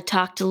 I got to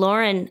talk to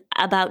Lauren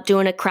about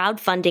doing a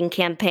crowdfunding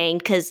campaign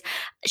because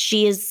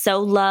she is so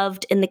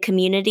loved in the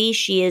community.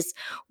 She is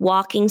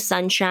walking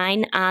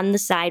sunshine on the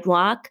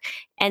sidewalk,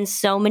 and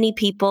so many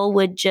people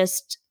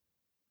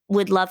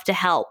would love to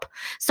help.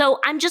 So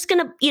I'm just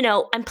gonna,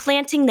 I'm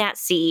planting that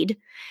seed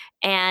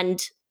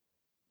and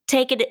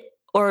take it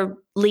or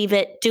leave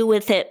it. Do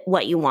with it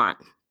what you want.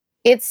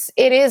 It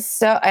is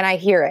so, and I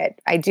hear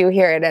it. I do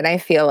hear it and I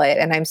feel it,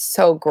 and I'm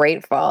so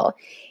grateful.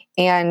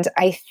 And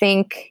I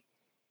think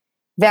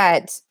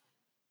that,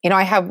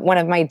 I have one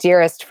of my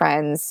dearest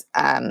friends,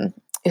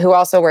 who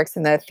also works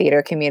in the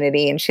theater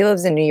community, and she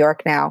lives in New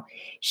York now.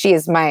 She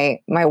is my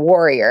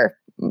warrior,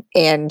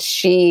 and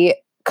she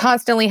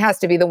constantly has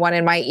to be the one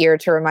in my ear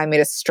to remind me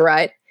to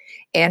strut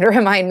and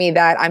remind me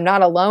that I'm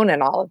not alone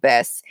in all of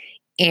this.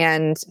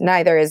 And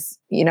neither is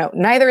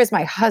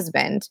my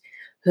husband,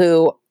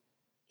 who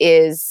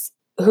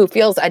who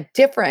feels a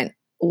different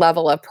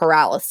level of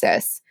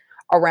paralysis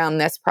around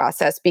this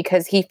process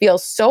because he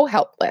feels so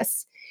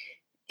helpless.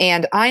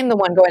 And I'm the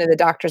one going to the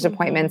doctor's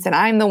appointments, Mm-hmm.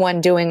 and I'm the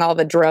one doing all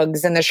the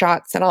drugs and the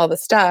shots and all the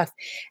stuff.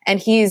 And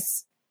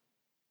he's,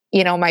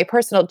 my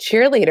personal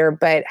cheerleader,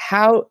 but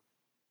how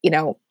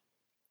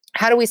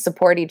do we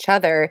support each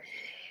other?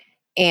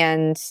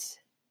 And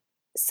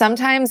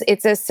sometimes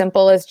it's as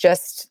simple as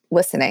just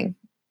listening,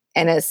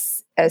 and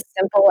as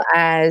simple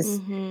as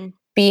Mm-hmm.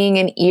 being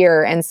an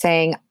ear and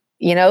saying,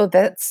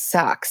 that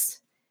sucks.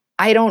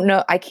 I don't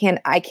know. I can't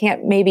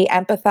maybe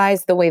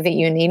empathize the way that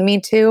you need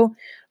me to,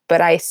 but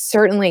I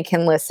certainly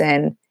can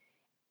listen,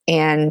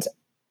 and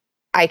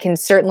I can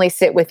certainly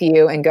sit with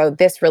you and go,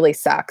 this really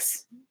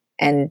sucks,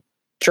 and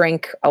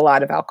drink a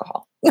lot of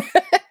alcohol.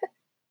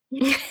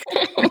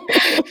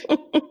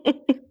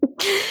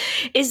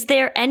 Is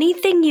there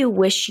anything you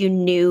wish you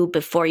knew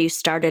before you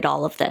started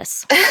all of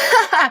this?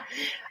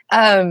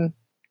 um,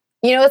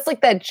 it's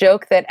like that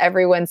joke that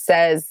everyone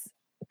says,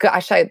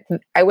 gosh,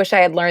 I wish I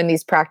had learned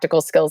these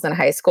practical skills in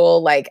high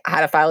school, like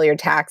how to file your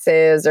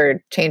taxes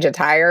or change a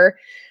tire.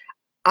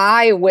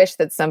 I wish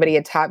that somebody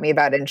had taught me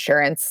about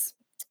insurance,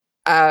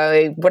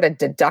 what a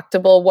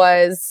deductible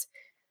was,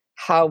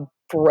 how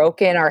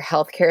broken our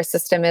healthcare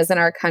system is in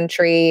our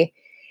country,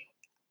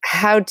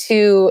 how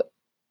to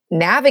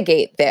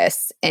navigate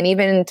this and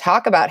even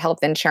talk about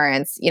health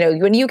insurance.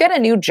 When you get a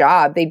new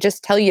job, they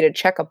just tell you to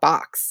check a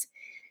box.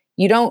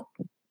 You don't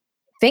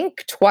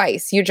think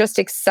twice. You just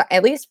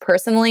at least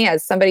personally,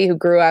 as somebody who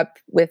grew up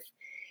with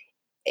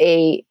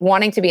a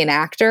wanting to be an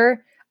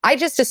actor, I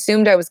just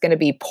assumed I was going to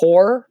be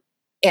poor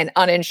and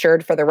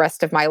uninsured for the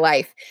rest of my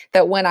life.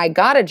 That when I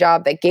got a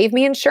job that gave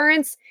me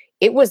insurance,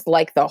 it was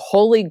like the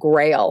holy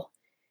grail.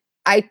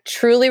 I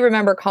truly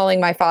remember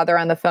calling my father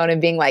on the phone and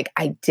being like,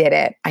 I did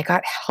it. I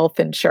got health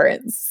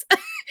insurance.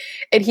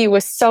 And he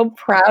was so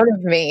proud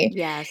of me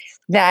Yes.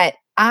 that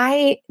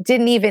I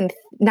didn't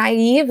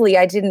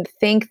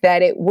think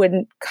that it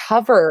wouldn't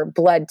cover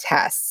blood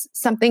tests,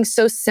 something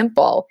so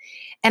simple.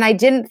 And I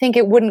didn't think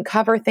it wouldn't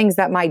cover things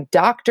that my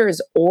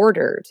doctors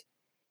ordered.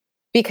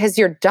 because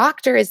your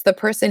doctor is the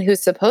person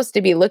who's supposed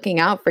to be looking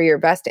out for your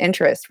best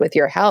interest with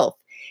your health.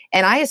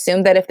 And I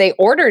assumed that if they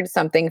ordered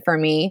something for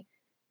me,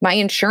 my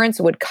insurance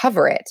would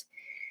cover it.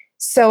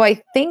 So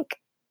I think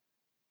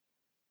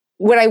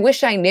what I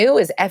wish I knew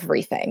is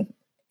everything.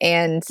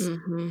 And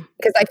Mm-hmm.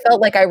 because I felt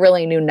like I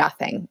really knew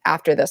nothing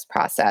after this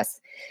process.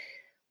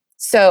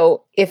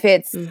 So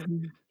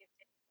Mm-hmm.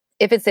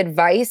 if it's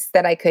advice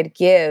that I could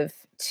give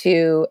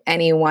to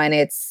anyone,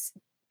 it's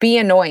be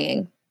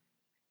annoying.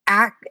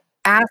 Ask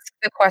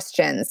the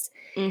questions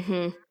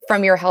Mm-hmm.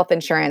 from your health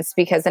insurance,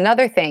 because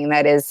another thing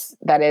that is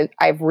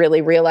I've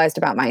really realized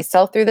about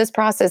myself through this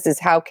process is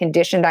how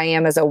conditioned I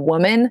am as a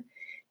woman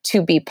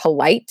to be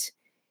polite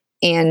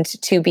and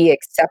to be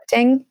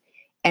accepting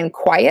and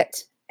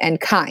quiet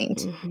and kind.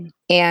 Mm-hmm.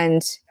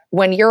 And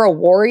when you're a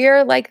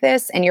warrior like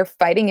this and you're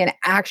fighting an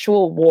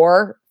actual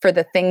war for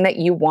the thing that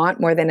you want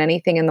more than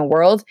anything in the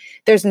world,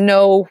 there's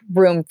no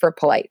room for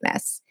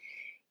politeness.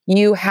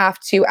 You have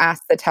to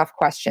ask the tough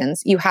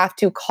questions. You have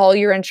to call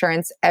your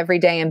insurance every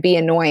day and be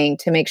annoying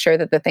to make sure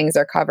that the things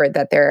are covered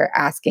that they're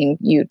asking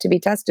you to be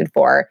tested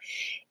for.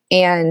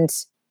 And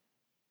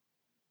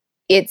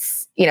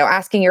it's,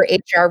 asking your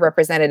HR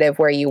representative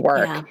where you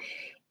work Yeah.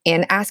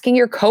 and asking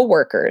your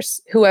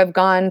coworkers who have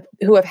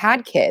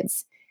had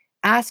kids.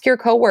 Ask your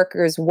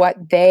coworkers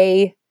what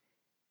they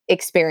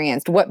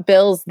experienced, what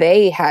bills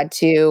they had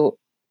to,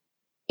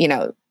 you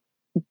know,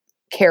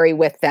 carry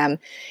with them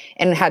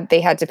and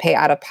they had to pay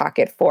out of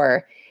pocket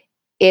for.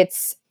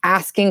 It's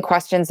asking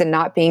questions and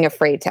not being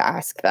afraid to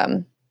ask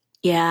them.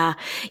 Yeah.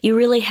 You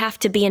really have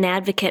to be an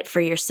advocate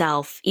for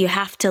yourself. You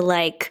have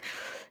to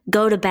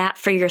go to bat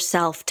for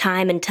yourself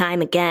time and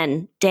time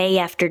again, day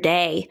after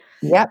day.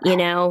 Yep.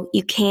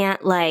 You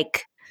can't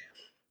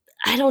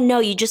I don't know,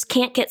 you just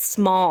can't get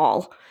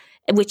small,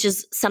 which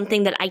is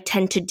something that I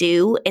tend to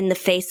do in the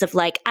face of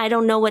I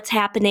don't know what's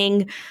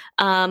happening.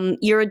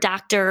 You're a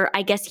doctor.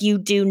 I guess you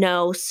do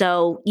know.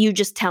 So you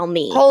just tell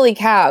me Holy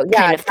cow. kind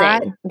Yeah, of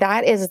thing.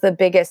 that is the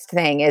biggest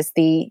thing is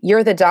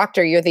you're the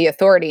doctor, you're the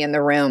authority in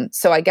the room.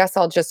 So I guess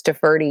I'll just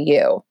defer to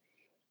you.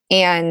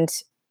 And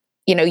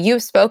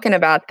you've spoken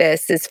about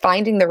this is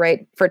finding the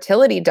right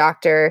fertility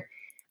doctor.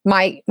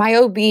 My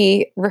OB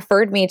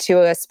referred me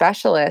to a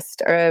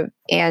specialist,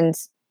 and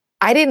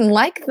I didn't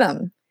like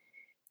them.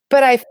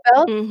 But I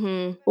felt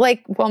Mm-hmm.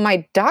 like, well,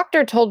 my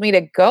doctor told me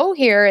to go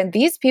here and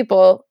these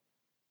people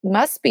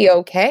must be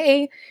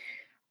okay.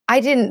 I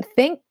didn't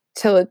think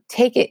to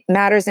take it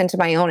matters into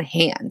my own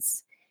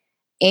hands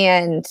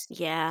and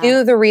Yeah.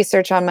 do the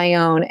research on my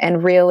own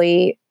and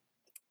really,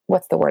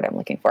 what's the word I'm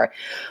looking for?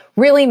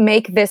 Really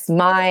make this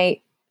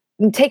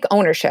take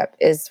ownership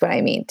is what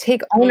I mean.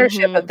 Take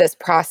ownership Mm-hmm. of this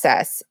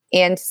process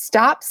and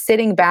stop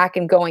sitting back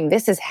and going,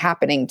 this is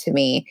happening to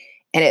me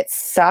and it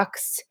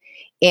sucks.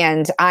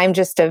 And I'm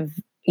just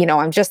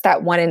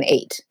that 1 in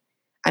 8.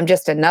 I'm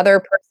just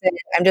another person.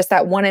 I'm just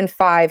that 1 in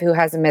 5 who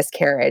has a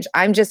miscarriage.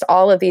 I'm just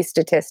all of these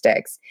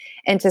statistics.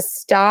 And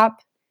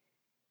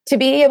to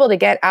be able to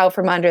get out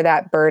from under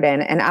that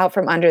burden and out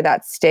from under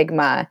that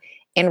stigma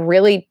and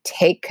really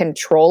take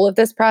control of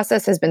this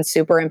process has been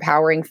super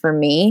empowering for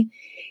me.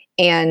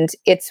 And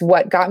it's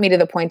what got me to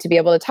the point to be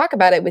able to talk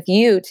about it with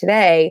you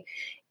today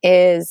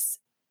is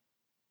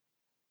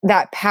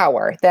that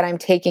power that I'm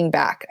taking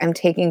back. I'm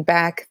taking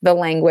back the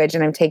language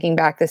and I'm taking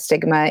back the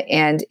stigma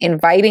and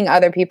inviting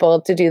other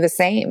people to do the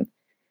same.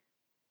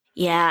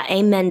 Yeah.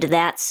 Amen to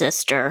that,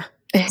 sister.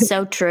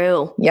 So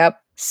true. Yep.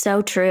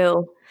 So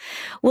true.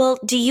 Well,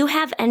 do you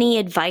have any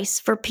advice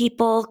for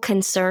people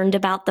concerned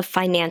about the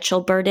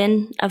financial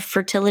burden of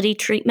fertility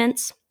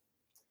treatments?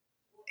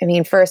 I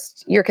mean,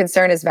 first, your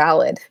concern is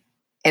valid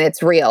and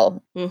it's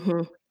real.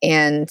 Mm-hmm.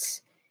 And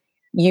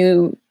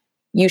you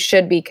you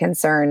should be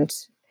concerned.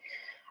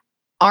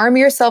 Arm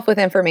yourself with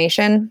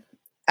information.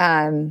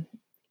 Um,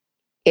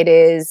 it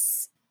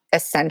is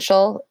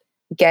essential.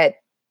 Get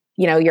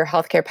your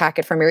healthcare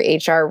packet from your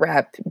HR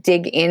rep.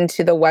 Dig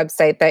into the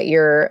website that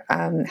your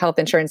health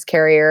insurance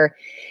carrier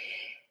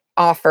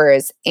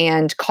offers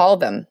and call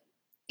them.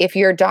 If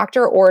your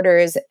doctor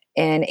orders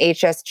an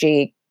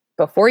HSG,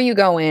 before you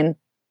go in,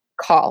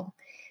 call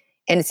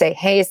and say,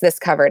 hey, is this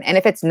covered? And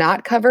if it's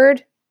not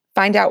covered,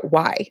 find out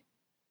why.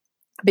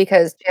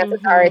 Because chances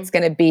are Mm-hmm. it's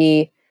going to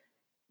be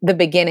the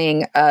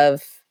beginning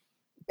of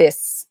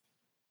this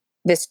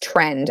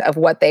trend of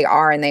what they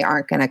are and they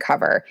aren't going to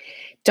cover.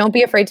 Don't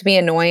be afraid to be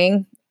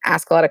annoying.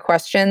 Ask a lot of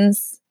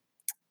questions.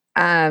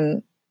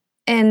 And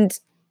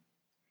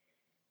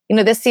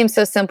this seems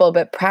so simple,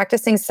 but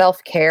practicing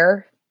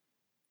self-care,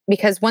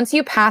 because once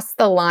you pass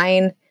the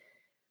line,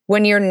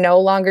 when you're no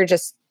longer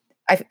just,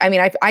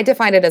 I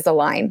define it as a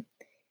line.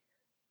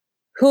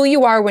 Who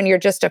you are when you're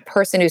just a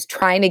person who's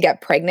trying to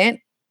get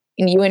pregnant,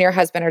 and you and your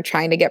husband are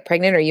trying to get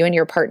pregnant, or you and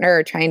your partner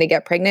are trying to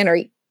get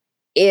pregnant,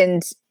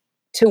 and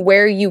to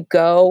where you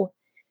go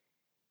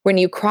when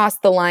you cross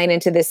the line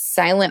into this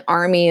silent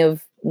army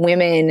of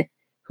women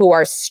who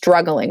are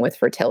struggling with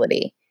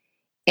fertility.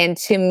 And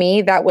to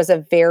me, that was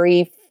a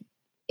very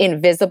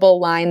invisible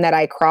line that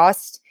I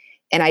crossed,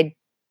 and I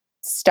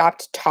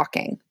stopped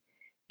talking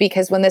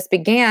because when this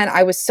began,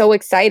 I was so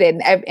excited,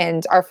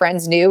 and our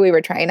friends knew we were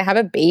trying to have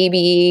a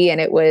baby,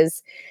 and it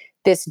was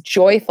this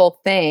joyful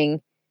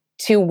thing,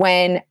 to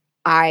when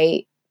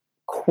I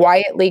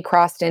quietly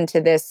crossed into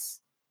this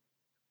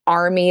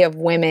army of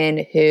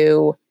women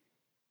who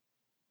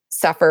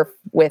suffer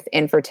with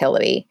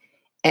infertility.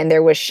 And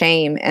there was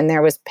shame, and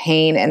there was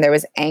pain, and there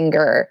was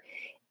anger.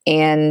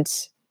 And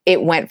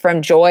it went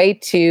from joy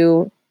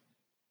to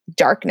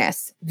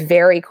darkness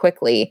very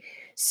quickly.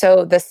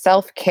 So the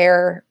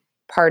self-care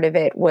part of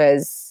it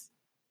was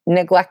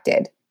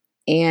neglected.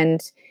 And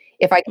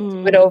if I could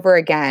do it Mm, over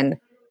again,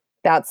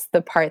 that's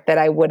the part that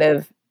I would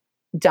have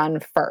done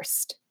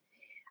first.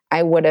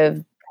 I would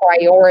have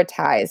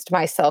prioritized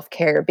my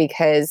self-care,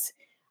 because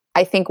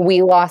I think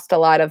we lost a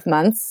lot of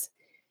months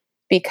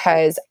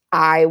because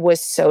I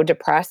was so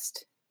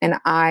depressed, and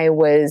I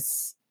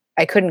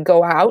couldn't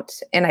go out,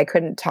 and I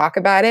couldn't talk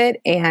about it,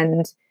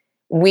 and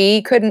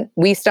we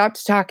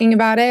stopped talking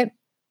about it.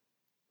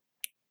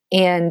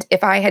 And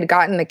if I had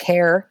gotten the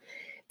care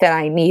that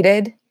I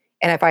needed,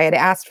 and if I had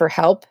asked for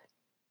help,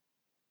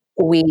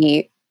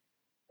 we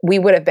we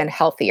would have been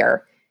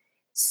healthier.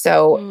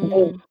 So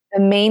mm, the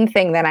main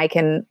thing that I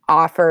can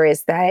offer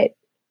is that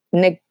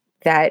neg-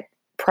 that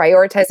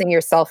prioritizing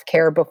your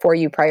self-care before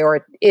you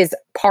prior is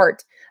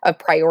part of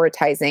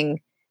prioritizing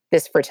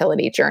this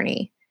fertility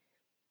journey.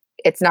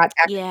 It's not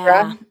extra,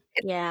 yeah.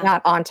 it's Yeah.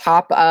 not on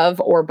top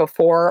of or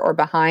before or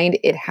behind.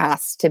 It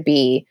has to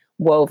be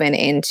woven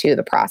into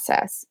the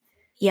process.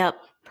 Yep.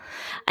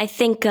 I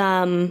think,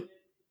 I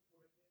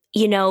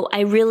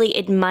really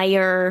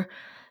admire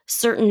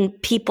certain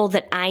people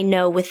that I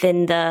know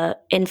within the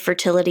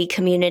infertility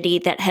community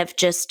that have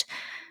just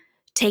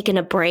taken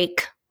a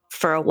break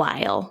for a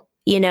while.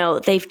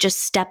 They've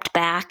just stepped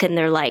back and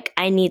they're like,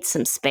 I need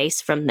some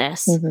space from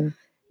this. Mhm.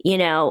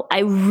 I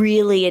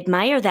really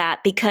admire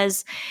that,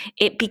 because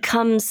it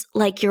becomes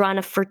like you're on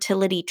a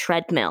fertility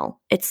treadmill.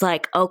 It's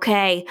like,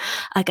 okay,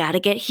 I got to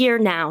get here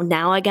now.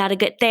 Now I got to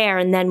get there.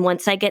 And then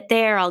once I get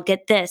there, I'll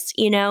get this,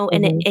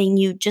 Mhm. and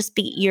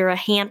you're a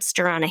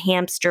hamster on a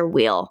hamster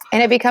wheel.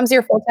 And it becomes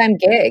your full-time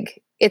gig.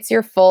 It's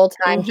your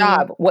full-time Hmm.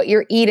 job. What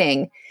you're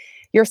eating,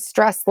 your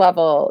stress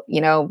level,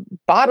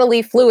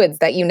 bodily fluids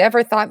that you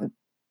never thought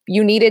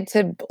you needed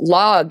to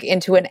log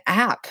into an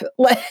app,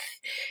 like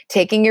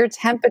taking your Yeah.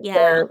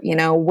 temperature,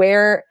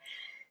 where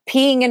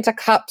peeing into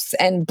cups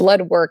and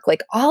blood work,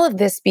 like all of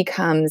this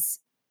becomes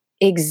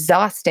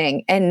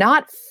exhausting and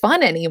not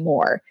fun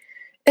anymore.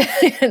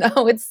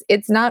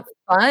 It's not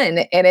fun,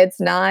 and it's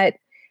not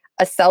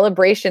a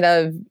celebration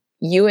of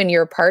you and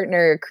your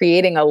partner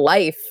creating a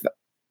life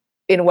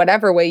in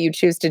whatever way you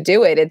choose to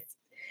do it.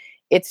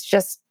 It's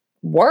just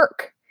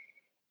work.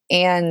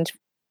 And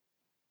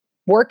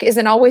work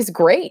isn't always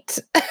great.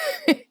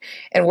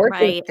 And work is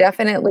Right.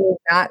 definitely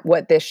not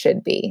what this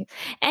should be.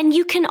 And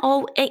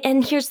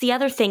and here's the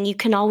other thing, you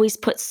can always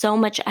put so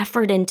much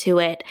effort into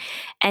it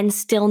and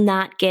still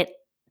not get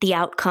the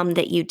outcome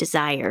that you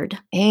desired,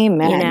 you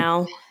Amen.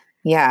 know?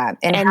 Yeah.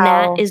 And And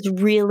that how, is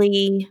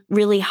really,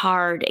 really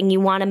hard, and you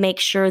wanna make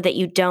sure that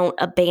you don't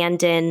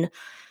abandon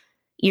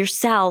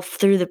yourself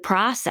through the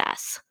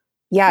process,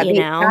 yeah, you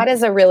know? that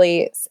is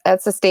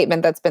that's a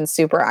statement that's been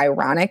super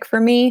ironic for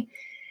me.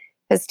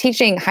 Because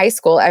teaching high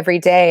school every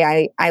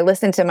day, I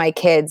listen to my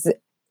kids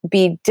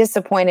be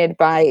disappointed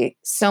by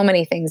so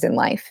many things in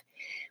life,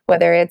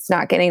 whether it's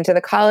not getting to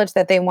the college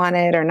that they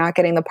wanted, or not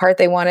getting the part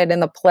they wanted in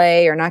the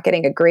play, or not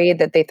getting a grade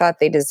that they thought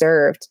they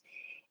deserved.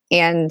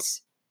 And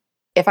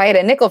if I had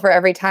a nickel for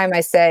every time I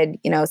said,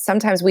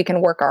 sometimes we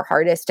can work our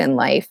hardest in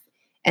life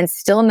and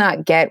still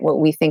not get what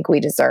we think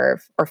we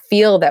deserve or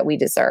feel that we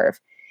deserve.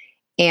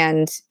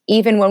 And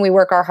even when we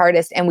work our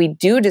hardest and we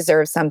do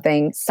deserve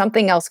something,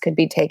 something else could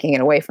be taking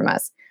it away from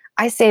us.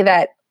 I say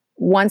that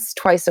once,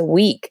 twice a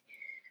week,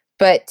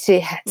 but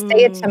to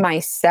say it to Mm,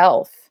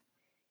 myself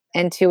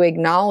and to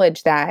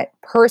acknowledge that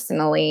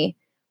personally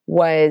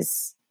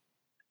was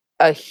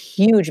a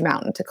huge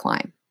mountain to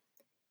climb,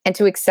 and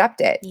to accept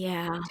it,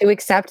 yeah. to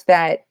accept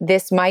that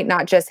this might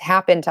not just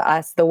happen to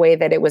us the way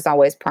that it was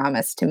always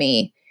promised to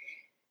me.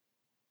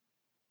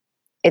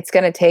 It's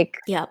going to take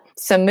Yep.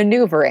 some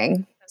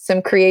maneuvering,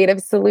 some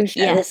creative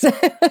solutions.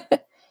 Yes.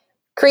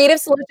 Creative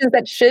solutions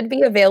that should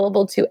be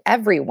available to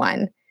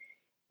everyone.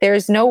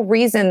 There's no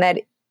reason that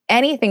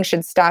anything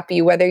should stop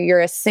you, whether you're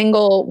a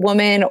single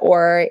woman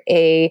or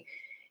a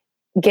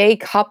gay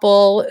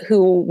couple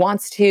who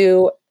wants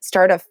to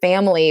start a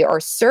family, or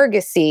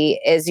surrogacy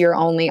is your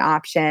only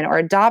option, or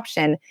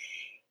adoption.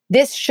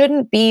 This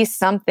shouldn't be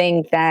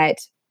something that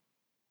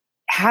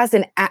has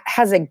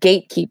a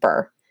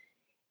gatekeeper.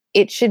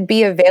 It should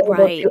be available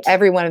to Right.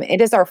 everyone. It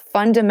is our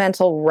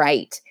fundamental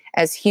right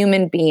as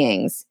human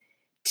beings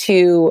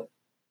to,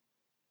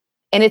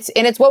 and it's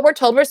what we're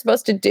told we're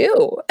supposed to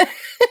do.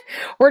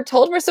 We're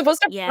told we're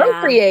supposed to Yeah.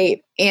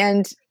 procreate.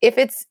 And if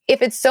it's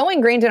so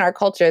ingrained in our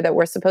culture that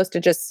we're supposed to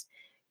just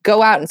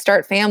go out and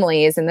start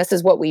families, and this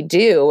is what we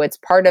do, it's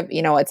part of,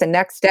 it's a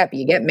next step.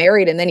 You get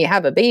married and then you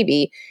have a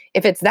baby.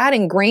 If it's that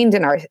ingrained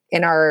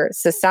in our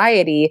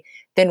society,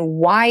 then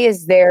why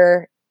is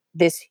there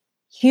this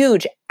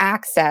huge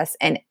access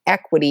and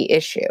equity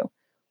issue.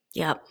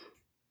 Yep.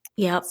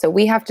 Yep. So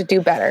we have to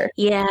do better.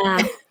 Yeah.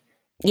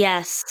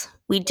 Yes,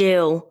 we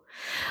do.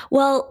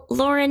 Well,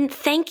 Lauren,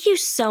 thank you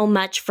so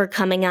much for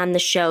coming on the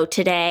show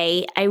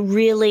today.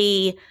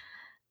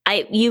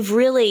 You've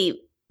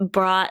really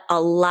brought a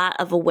lot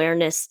of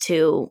awareness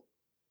to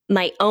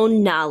my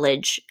own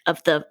knowledge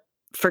of the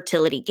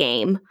fertility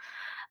game.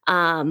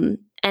 And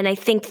I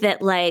think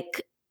that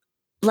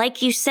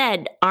like you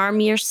said, arm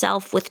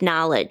yourself with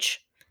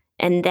knowledge,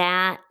 and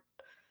that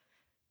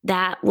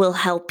will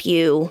help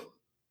you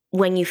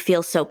when you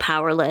feel so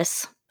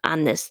powerless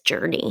on this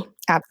journey.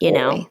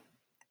 Absolutely.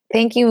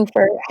 Thank you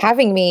for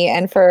having me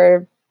and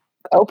for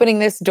opening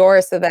this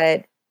door so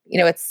that,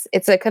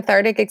 it's a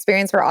cathartic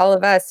experience for all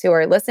of us who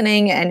are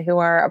listening and who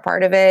are a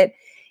part of it.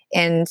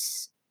 And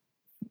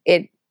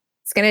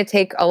it's going to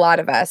take a lot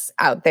of us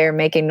out there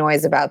making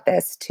noise about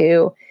this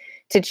to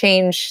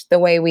change the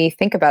way we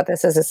think about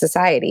this as a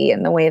society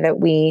and the way that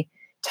we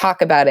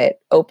talk about it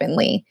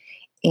openly.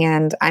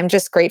 And I'm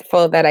just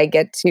grateful that I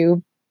get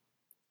to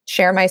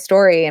share my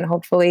story, and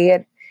hopefully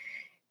it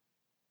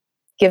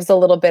gives a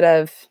little bit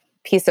of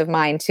peace of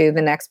mind to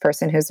the next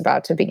person who's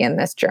about to begin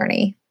this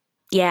journey.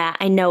 Yeah,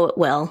 I know it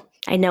will.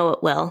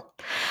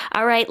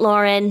 All right,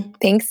 Lauren.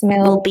 Thanks,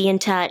 Mel. We'll be in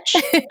touch.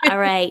 All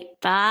right.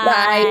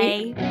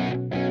 Bye. Bye.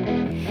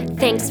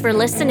 Thanks for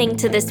listening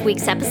to this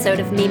week's episode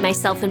of Me,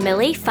 Myself, and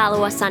Millie.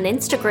 Follow us on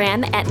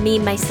Instagram at Me,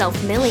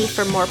 Myself, Millie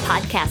for more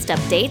podcast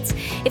updates.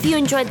 If you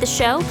enjoyed the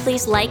show,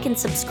 please like and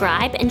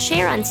subscribe and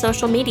share on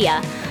social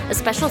media. A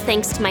special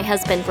thanks to my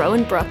husband,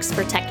 Rowan Brooks,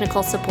 for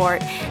technical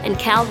support, and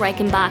Cal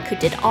Reichenbach, who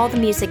did all the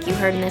music you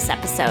heard in this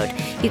episode.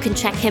 You can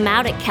check him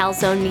out at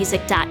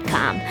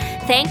calzonemusic.com.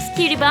 Thanks,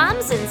 cutie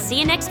bombs, and see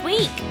you next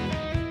week.